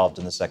get resolved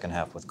in the second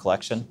half with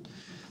collection.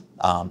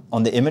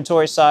 On the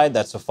inventory side,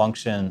 that's a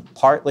function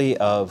partly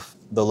of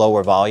the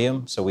lower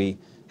volume. So we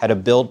had a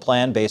build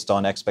plan based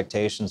on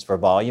expectations for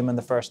volume in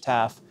the first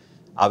half.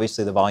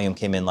 Obviously, the volume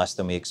came in less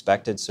than we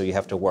expected, so you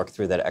have to work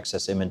through that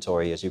excess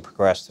inventory as you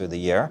progress through the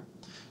year.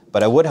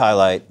 But I would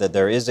highlight that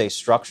there is a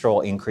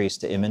structural increase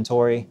to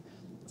inventory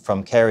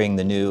from carrying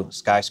the new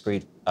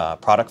Screed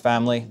product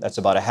family. That's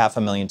about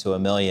 $500,000 to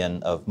 $1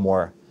 million of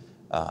more,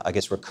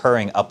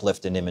 recurring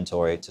uplift in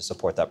inventory to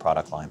support that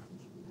product line.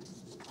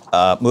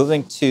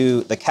 Moving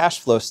to the cash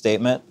flow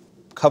statement,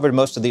 covered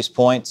most of these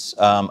points.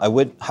 I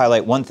would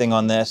highlight one thing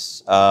on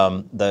this.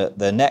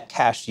 The net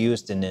cash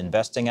used in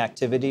investing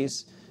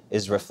activities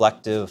is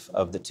reflective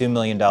of the $2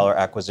 million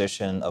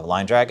acquisition of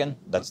Line Dragon.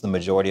 That's the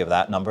majority of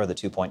that number, the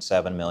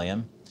 $2.7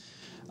 million.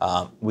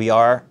 We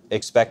are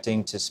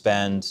expecting to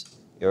spend,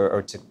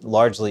 or to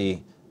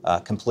largely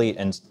complete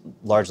and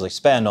largely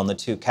spend on the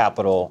two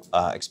capital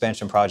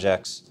expansion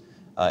projects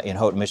in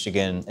Houghton,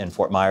 Michigan and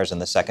Fort Myers in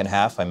the second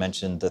half. I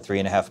mentioned the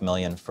 $3.5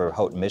 million for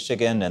Houghton,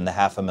 Michigan and the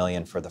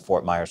 $500,000 for the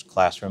Fort Myers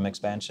classroom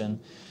expansion.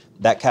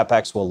 That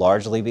CapEx will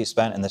largely be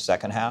spent in the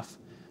second half.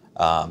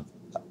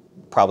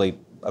 Probably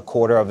a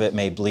quarter of it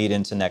may bleed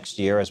into next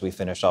year as we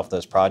finish off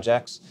those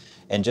projects.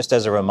 And just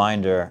as a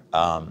reminder,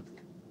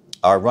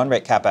 our run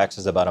rate CapEx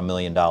is about $1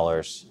 million to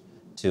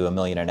 $1.5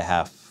 million,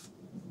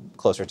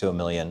 closer to $1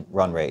 million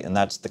run rate. And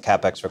that's the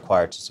CapEx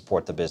required to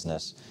support the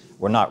business.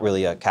 We're not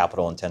really a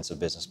capital intensive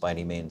business by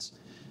any means.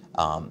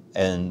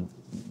 And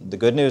the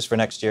good news for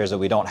next year is that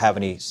we don't have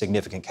any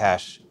significant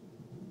cash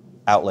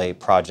outlay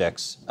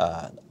projects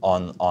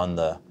on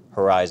the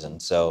horizon.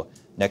 So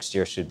next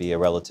year should be a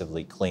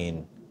relatively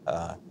clean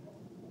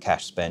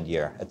cash spend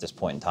year at this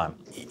point in time.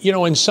 You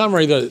know, in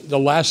summary, the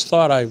last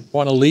thought I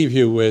want to leave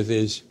you with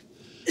is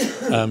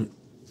the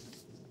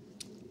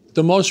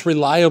most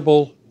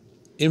reliable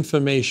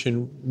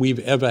information we've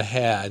ever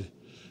had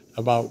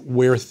about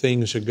where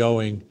things are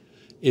going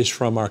is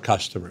from our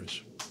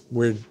customers.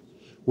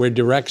 We're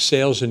direct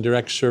sales and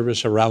direct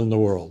service around the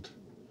world.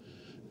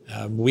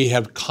 We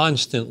have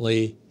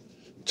constantly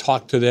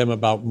talked to them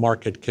about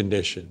market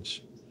conditions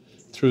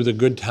through the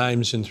good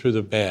times and through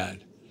the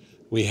bad.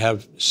 We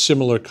have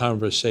similar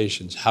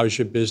conversations. How's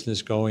your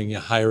business going? You're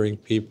hiring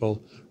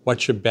people.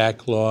 What's your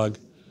backlog?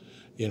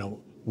 You know,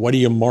 what are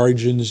your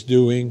margins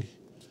doing?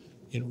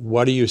 You know,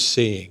 what are you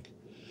seeing?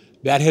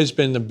 That has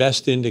been the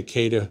best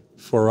indicator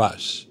for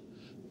us.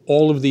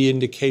 All of the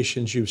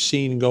indications you've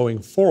seen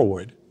going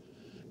forward,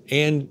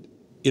 and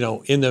you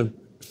know,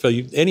 for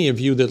any of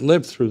you that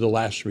lived through the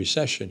last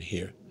recession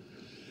here,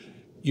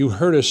 you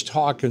heard us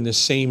talk in the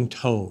same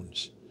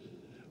tones.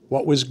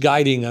 What was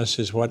guiding us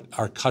is what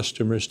our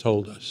customers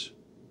told us.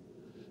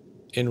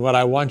 And what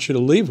I want you to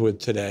leave with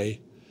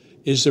today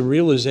is the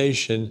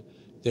realization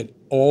that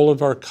all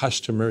of our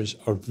customers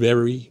are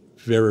very,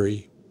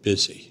 very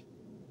busy,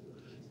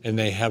 and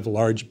they have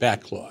large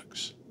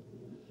backlogs.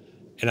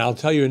 And I'll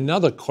tell you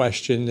another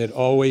question that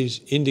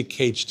always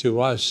indicates to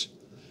us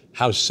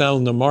how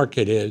sound the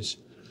market is.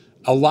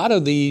 A lot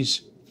of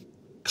these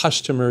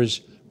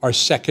customers are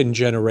second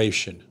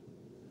generation.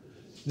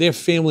 Their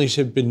families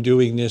have been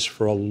doing this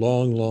for a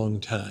long,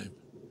 long time.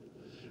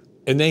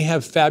 And they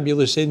have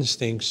fabulous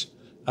instincts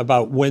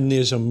about when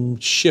there's a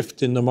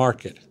shift in the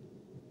market.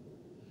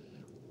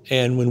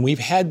 And when we've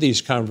had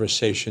these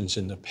conversations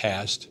in the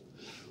past,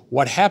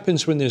 what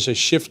happens when there's a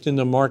shift in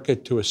the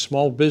market to a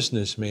small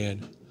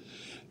businessman,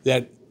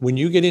 that when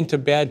you get into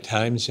bad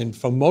times, and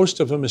for most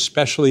of them,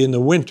 especially in the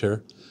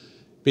winter,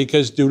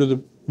 because due to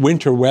the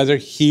winter weather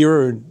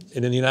here and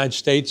in the United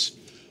States,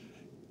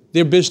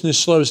 their business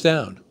slows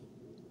down.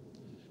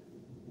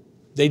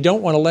 They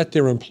don't want to let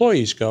their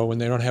employees go when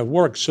they don't have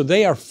work, so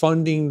they are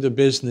funding the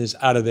business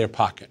out of their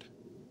pocket.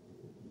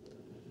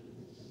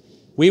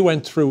 We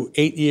went through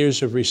 8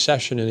 years of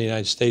recession in the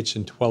United States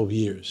in 12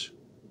 years.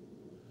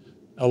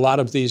 A lot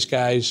of these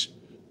guys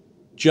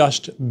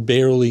just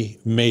barely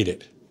made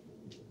it.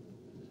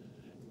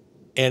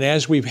 And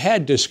as we've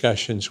had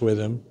discussions with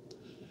them,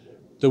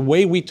 the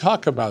way we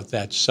talk about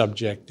that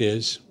subject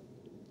is,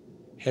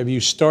 have you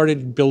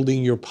started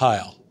building your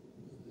pile?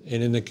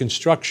 And in the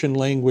construction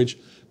language,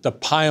 the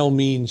pile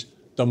means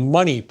the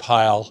money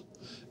pile,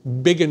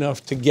 big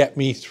enough to get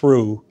me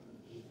through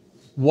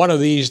one of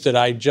these that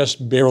I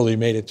just barely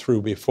made it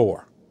through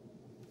before.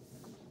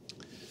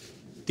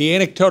 The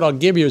anecdote I'll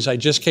give you is I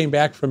just came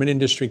back from an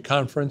industry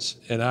conference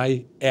and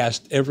I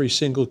asked every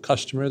single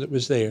customer that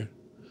was there,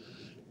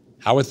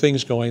 how are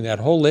things going? That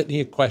whole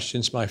litany of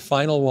questions. My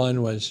final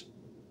one was,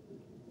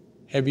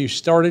 have you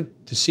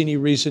started to see any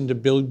reason to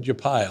build your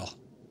pile?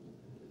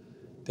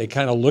 They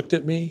kind of looked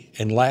at me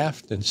and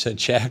laughed and said,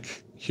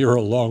 Jack, you're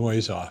a long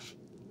ways off.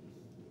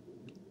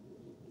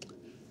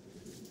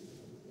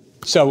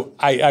 So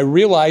I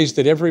realize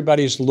that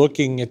everybody's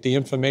looking at the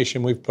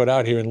information we've put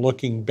out here and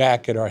looking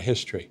back at our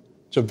history.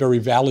 It's a very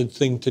valid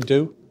thing to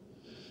do.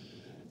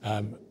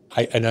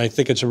 And I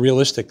think it's a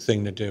realistic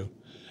thing to do.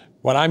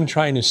 What I'm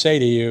trying to say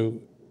to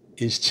you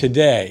is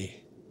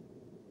today,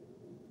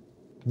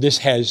 this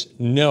has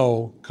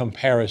no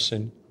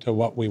comparison to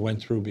what we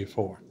went through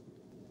before.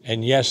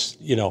 And yes,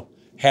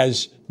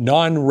 has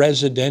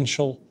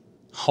non-residential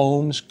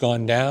homes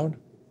gone down?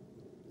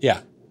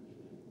 Yeah.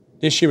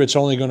 This year it's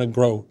only going to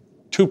grow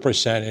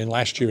 2%, and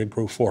last year it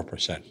grew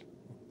 4%,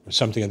 or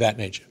something of that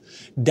nature.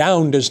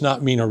 Down does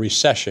not mean a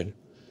recession.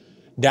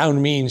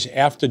 Down means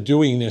after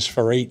doing this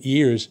for 8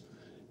 years,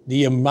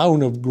 the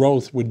amount of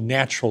growth would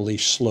naturally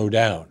slow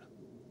down.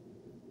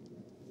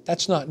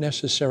 That's not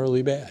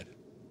necessarily bad.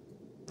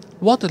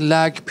 What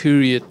lag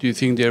period do you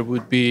think there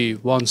would be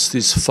once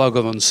this fog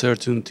of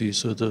uncertainty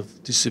sort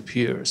of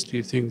disappears? Do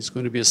you think it's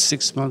going to be a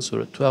 6 months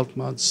or a 12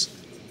 months?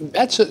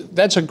 That's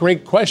a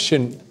great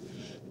question.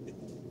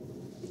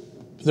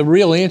 The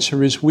real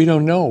answer is we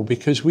don't know,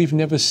 because we've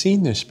never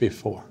seen this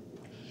before.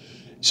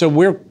 So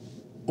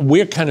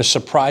we're kind of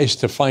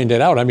surprised to find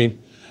it out. I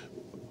mean,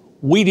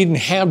 we didn't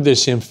have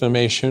this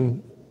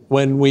information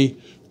when we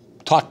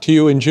talked to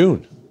you in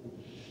June.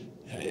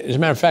 As a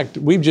matter of fact,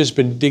 we've just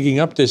been digging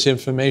up this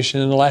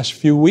information in the last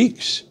few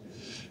weeks,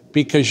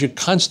 because you're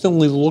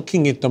constantly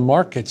looking at the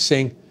market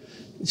saying,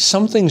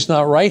 something's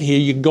not right here.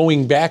 You're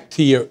going back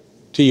to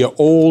your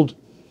old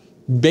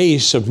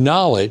base of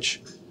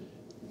knowledge,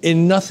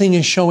 and nothing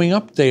is showing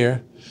up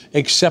there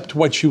except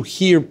what you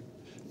hear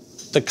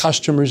the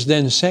customers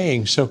then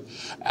saying. So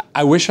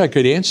I wish I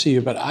could answer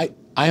you, but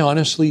I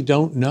honestly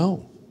don't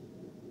know.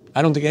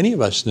 I don't think any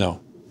of us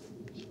know.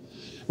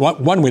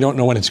 One, we don't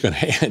know when it's going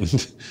to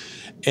end.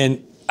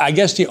 And I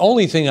guess the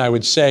only thing I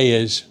would say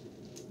is,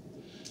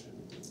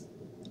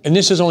 and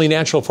this is only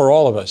natural for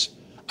all of us,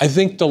 I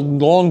think the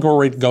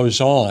longer it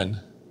goes on,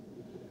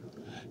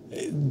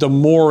 the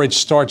more it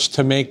starts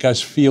to make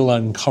us feel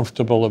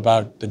uncomfortable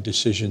about the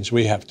decisions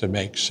we have to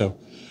make. So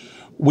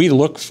we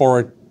look for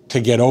it to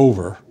get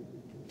over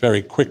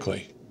very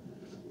quickly.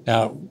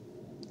 Now,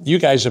 you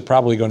guys are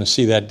probably going to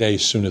see that day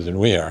sooner than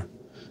we are,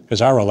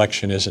 because our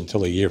election isn't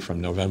until a year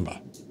from November.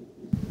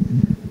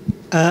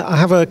 I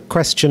have a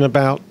question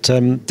about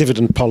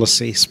dividend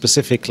policy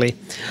specifically.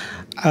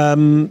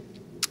 I'm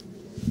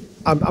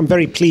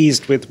very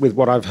pleased with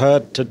what I've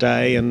heard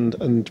today,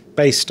 and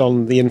based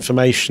on the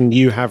information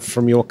you have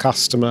from your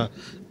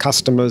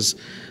customers,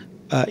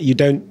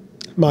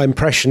 my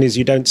impression is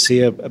you don't see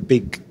a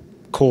big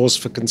cause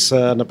for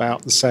concern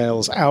about the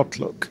sales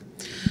outlook.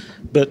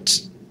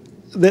 But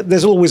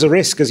there's always a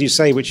risk, as you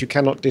say, which you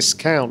cannot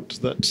discount,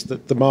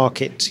 that the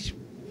market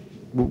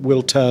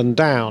will turn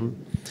down.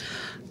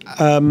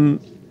 I'm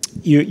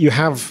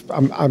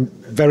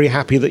very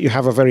happy that you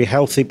have a very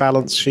healthy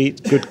balance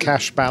sheet, good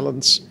cash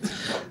balance.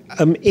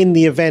 In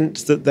the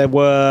event that there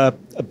were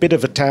a bit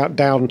of a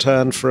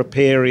downturn for a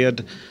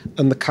period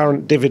and the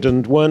current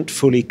dividend weren't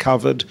fully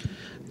covered,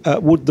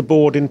 would the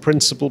board in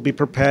principle be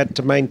prepared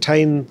to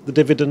maintain the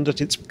dividend at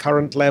its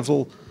current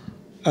level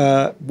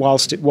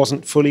whilst it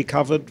wasn't fully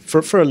covered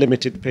for a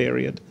limited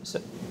period?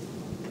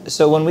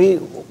 So when we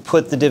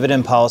put the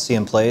dividend policy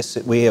in place,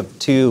 we have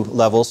two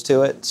levels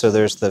to it. So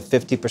there's the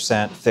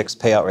 50% fixed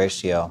payout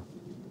ratio.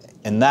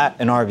 And that,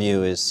 in our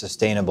view, is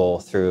sustainable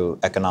through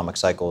economic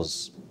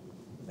cycles.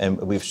 And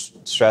we've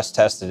stress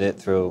tested it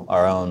through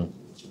our own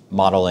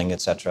modeling, et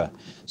cetera.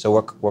 So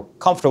we're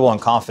comfortable and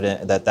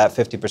confident that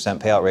 50%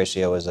 payout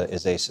ratio is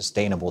a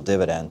sustainable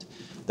dividend.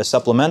 The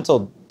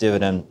supplemental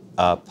dividend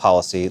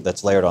policy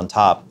that's layered on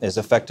top is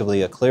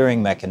effectively a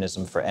clearing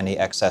mechanism for any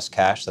excess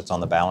cash that's on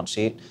the balance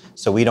sheet.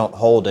 So we don't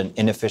hold an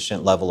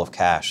inefficient level of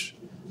cash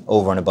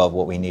over and above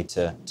what we need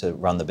to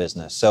run the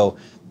business. So,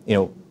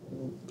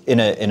 in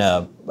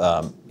a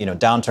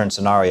downturn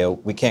scenario,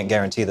 we can't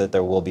guarantee that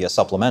there will be a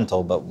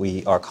supplemental, but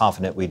we are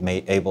confident we'd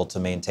be able to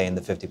maintain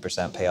the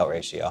 50% payout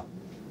ratio.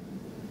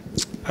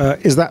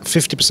 Is that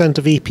 50%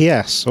 of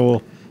EPS,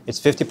 or? It's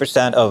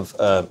 50%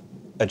 of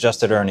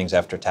adjusted earnings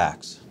after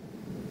tax.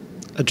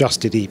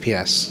 Adjusted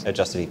EPS.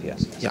 Adjusted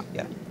EPS. Yes.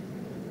 Yeah.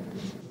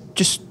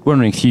 Just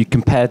wondering if you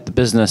compared the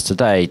business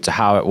today to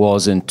how it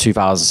was in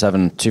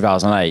 2007,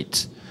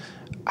 2008,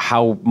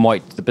 how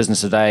might the business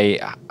today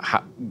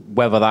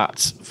weather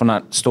that from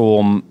that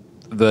storm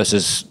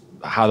versus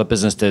how the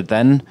business did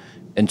then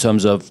in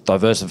terms of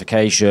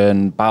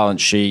diversification,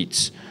 balance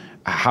sheets?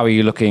 How are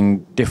you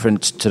looking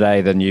different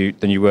today than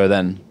you were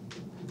then?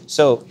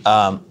 So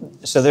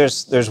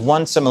there's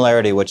one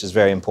similarity which is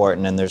very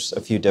important, and there's a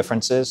few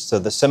differences. So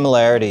the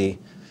similarity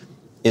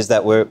is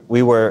that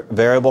we were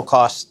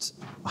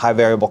high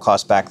variable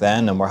cost back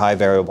then, and we're high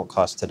variable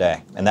cost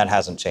today, and that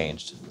hasn't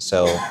changed.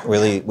 So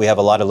really, we have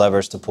a lot of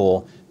levers to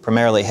pull,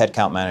 primarily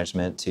headcount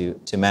management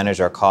to manage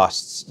our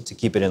costs to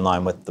keep it in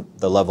line with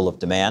the level of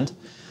demand.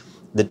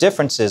 The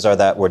differences are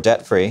that we're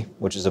debt free,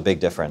 which is a big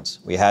difference.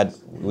 We had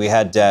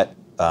debt.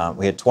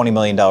 We had $20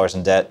 million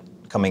in debt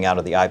coming out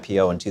of the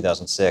IPO in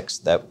 2006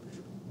 that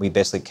we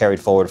basically carried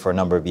forward for a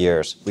number of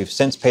years. We've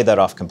since paid that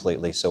off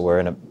completely, so we're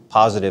in a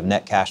positive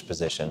net cash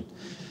position.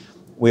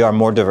 We are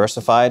more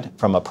diversified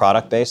from a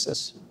product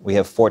basis. We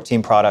have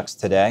 14 products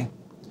today.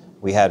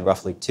 We had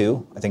roughly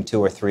 2, I think 2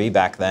 or 3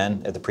 back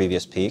then at the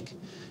previous peak.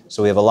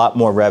 So we have a lot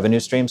more revenue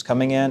streams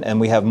coming in, and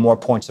we have more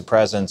points of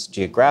presence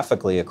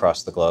geographically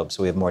across the globe,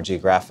 so we have more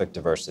geographic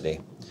diversity.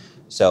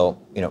 So,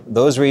 for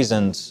those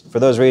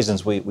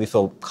reasons, we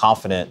feel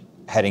confident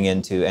heading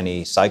into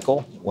any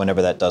cycle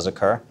whenever that does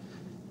occur,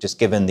 just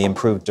given the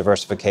improved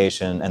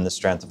diversification and the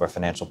strength of our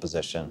financial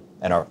position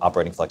and our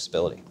operating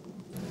flexibility.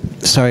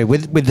 Sorry,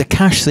 with the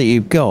cash that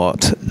you've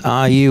got,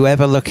 are you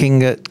ever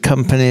looking at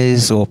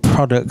companies or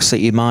products that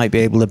you might be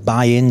able to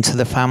buy into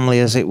the family,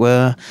 as it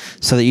were,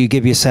 so that you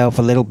give yourself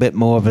a little bit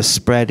more of a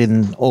spread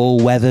in all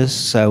weathers?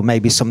 So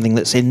maybe something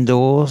that's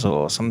indoors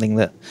or something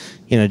that,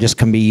 just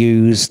can be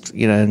used,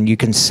 and you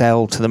can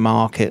sell to the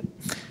market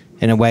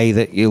in a way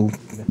that you'll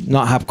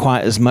not have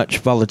quite as much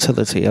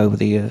volatility over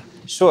the year.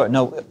 Sure.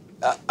 No,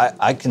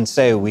 I can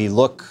say we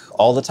look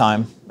all the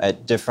time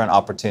at different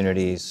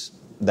opportunities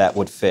that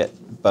would fit,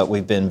 but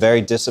we've been very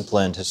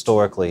disciplined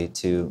historically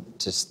to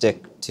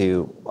stick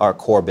to our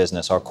core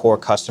business, our core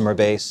customer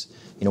base,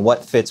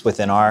 what fits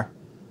within our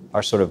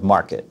sort of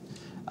market.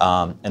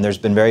 And there's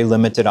been very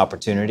limited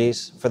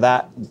opportunities for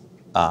that,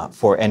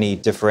 for any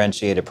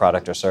differentiated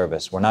product or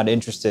service. We're not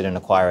interested in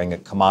acquiring a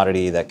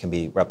commodity that can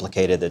be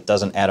replicated, that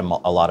doesn't add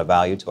a lot of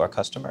value to our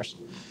customers.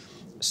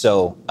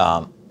 So,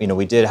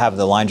 we did have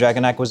the Line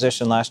Dragon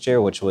acquisition last year,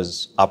 which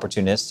was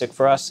opportunistic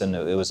for us, and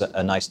it was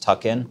a nice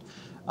tuck-in.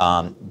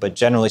 But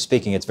generally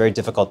speaking, it's very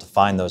difficult to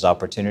find those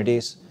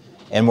opportunities.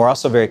 And we're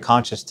also very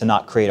conscious to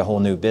not create a whole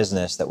new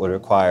business that would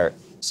require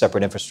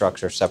separate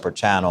infrastructure, separate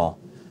channel,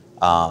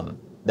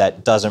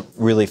 that doesn't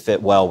really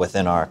fit well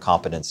within our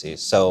competencies.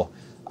 So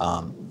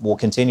we'll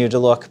continue to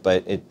look,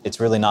 but it's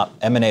really not,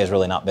 M&A has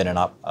really not been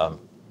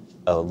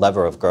a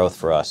lever of growth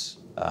for us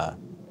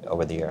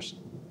over the years.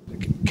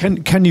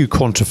 Can you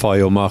quantify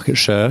your market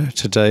share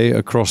today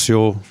across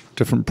your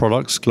different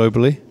products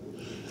globally?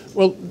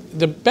 Well,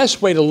 the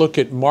best way to look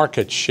at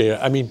market share,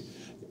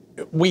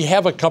 we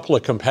have a couple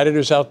of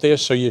competitors out there,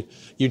 so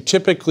you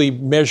typically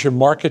measure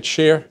market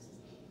share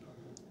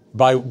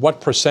by what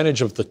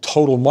percentage of the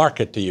total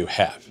market do you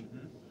have.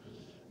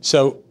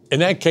 So in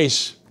that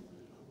case,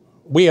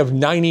 we have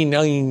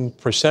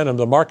 99% of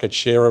the market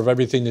share of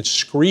everything that's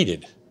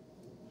screeded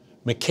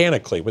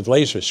mechanically with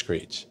laser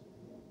screeds.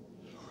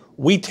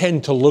 We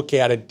tend to look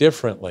at it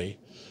differently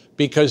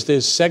because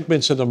there's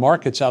segments of the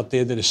markets out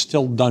there that are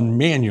still done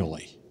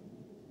manually.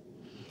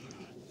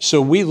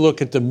 So we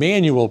look at the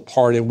manual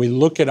part and we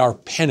look at our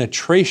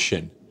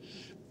penetration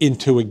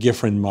into a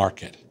given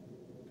market.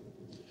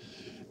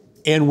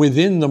 And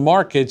within the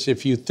markets,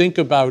 if you think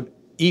about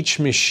each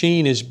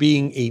machine as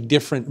being a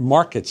different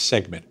market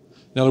segment,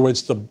 in other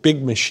words, the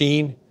big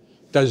machine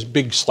does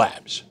big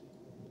slabs.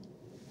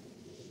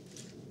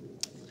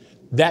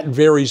 That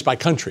varies by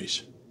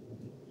countries.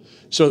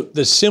 So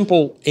the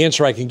simple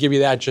answer I can give you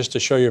that, just to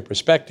show you a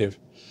perspective,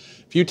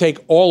 if you take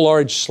all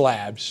large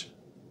slabs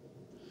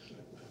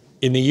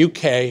in the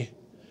UK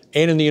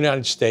and in the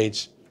United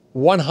States,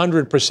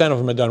 100% of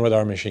them are done with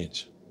our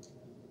machines.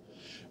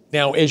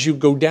 Now, as you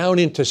go down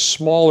into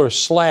smaller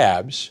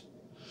slabs,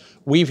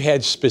 we've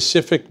had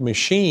specific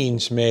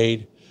machines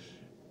made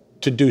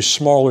to do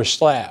smaller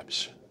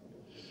slabs.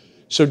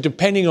 So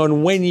depending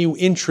on when you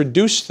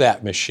introduce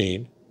that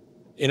machine,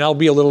 and I'll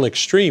be a little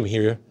extreme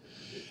here,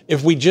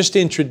 if we just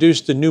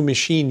introduced the new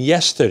machine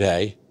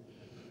yesterday,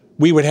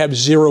 we would have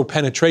 0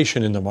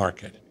 penetration in the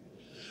market.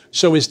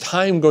 So as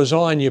time goes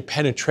on, your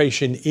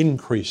penetration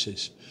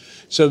increases.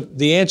 So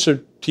the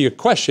answer to your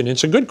question,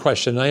 it's a good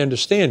question, I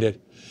understand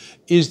it,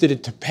 is that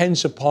it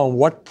depends upon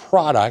what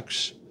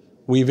products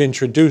we've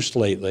introduced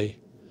lately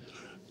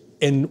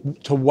and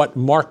to what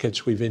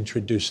markets we've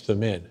introduced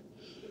them in.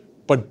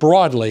 But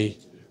broadly,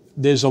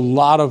 there's a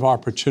lot of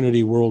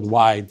opportunity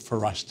worldwide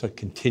for us to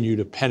continue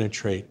to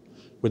penetrate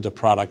with the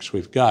products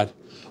we've got,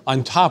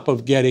 on top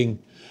of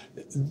getting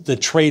the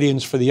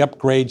trade-ins for the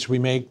upgrades we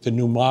make, the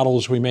new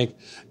models we make.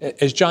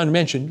 As John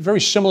mentioned,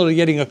 very similar to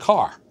getting a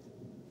car.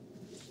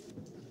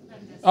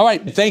 All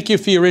right, thank you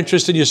for your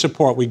interest and your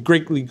support. We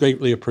greatly,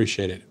 greatly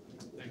appreciate it.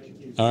 Thank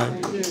you. All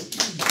right. Thank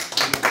you.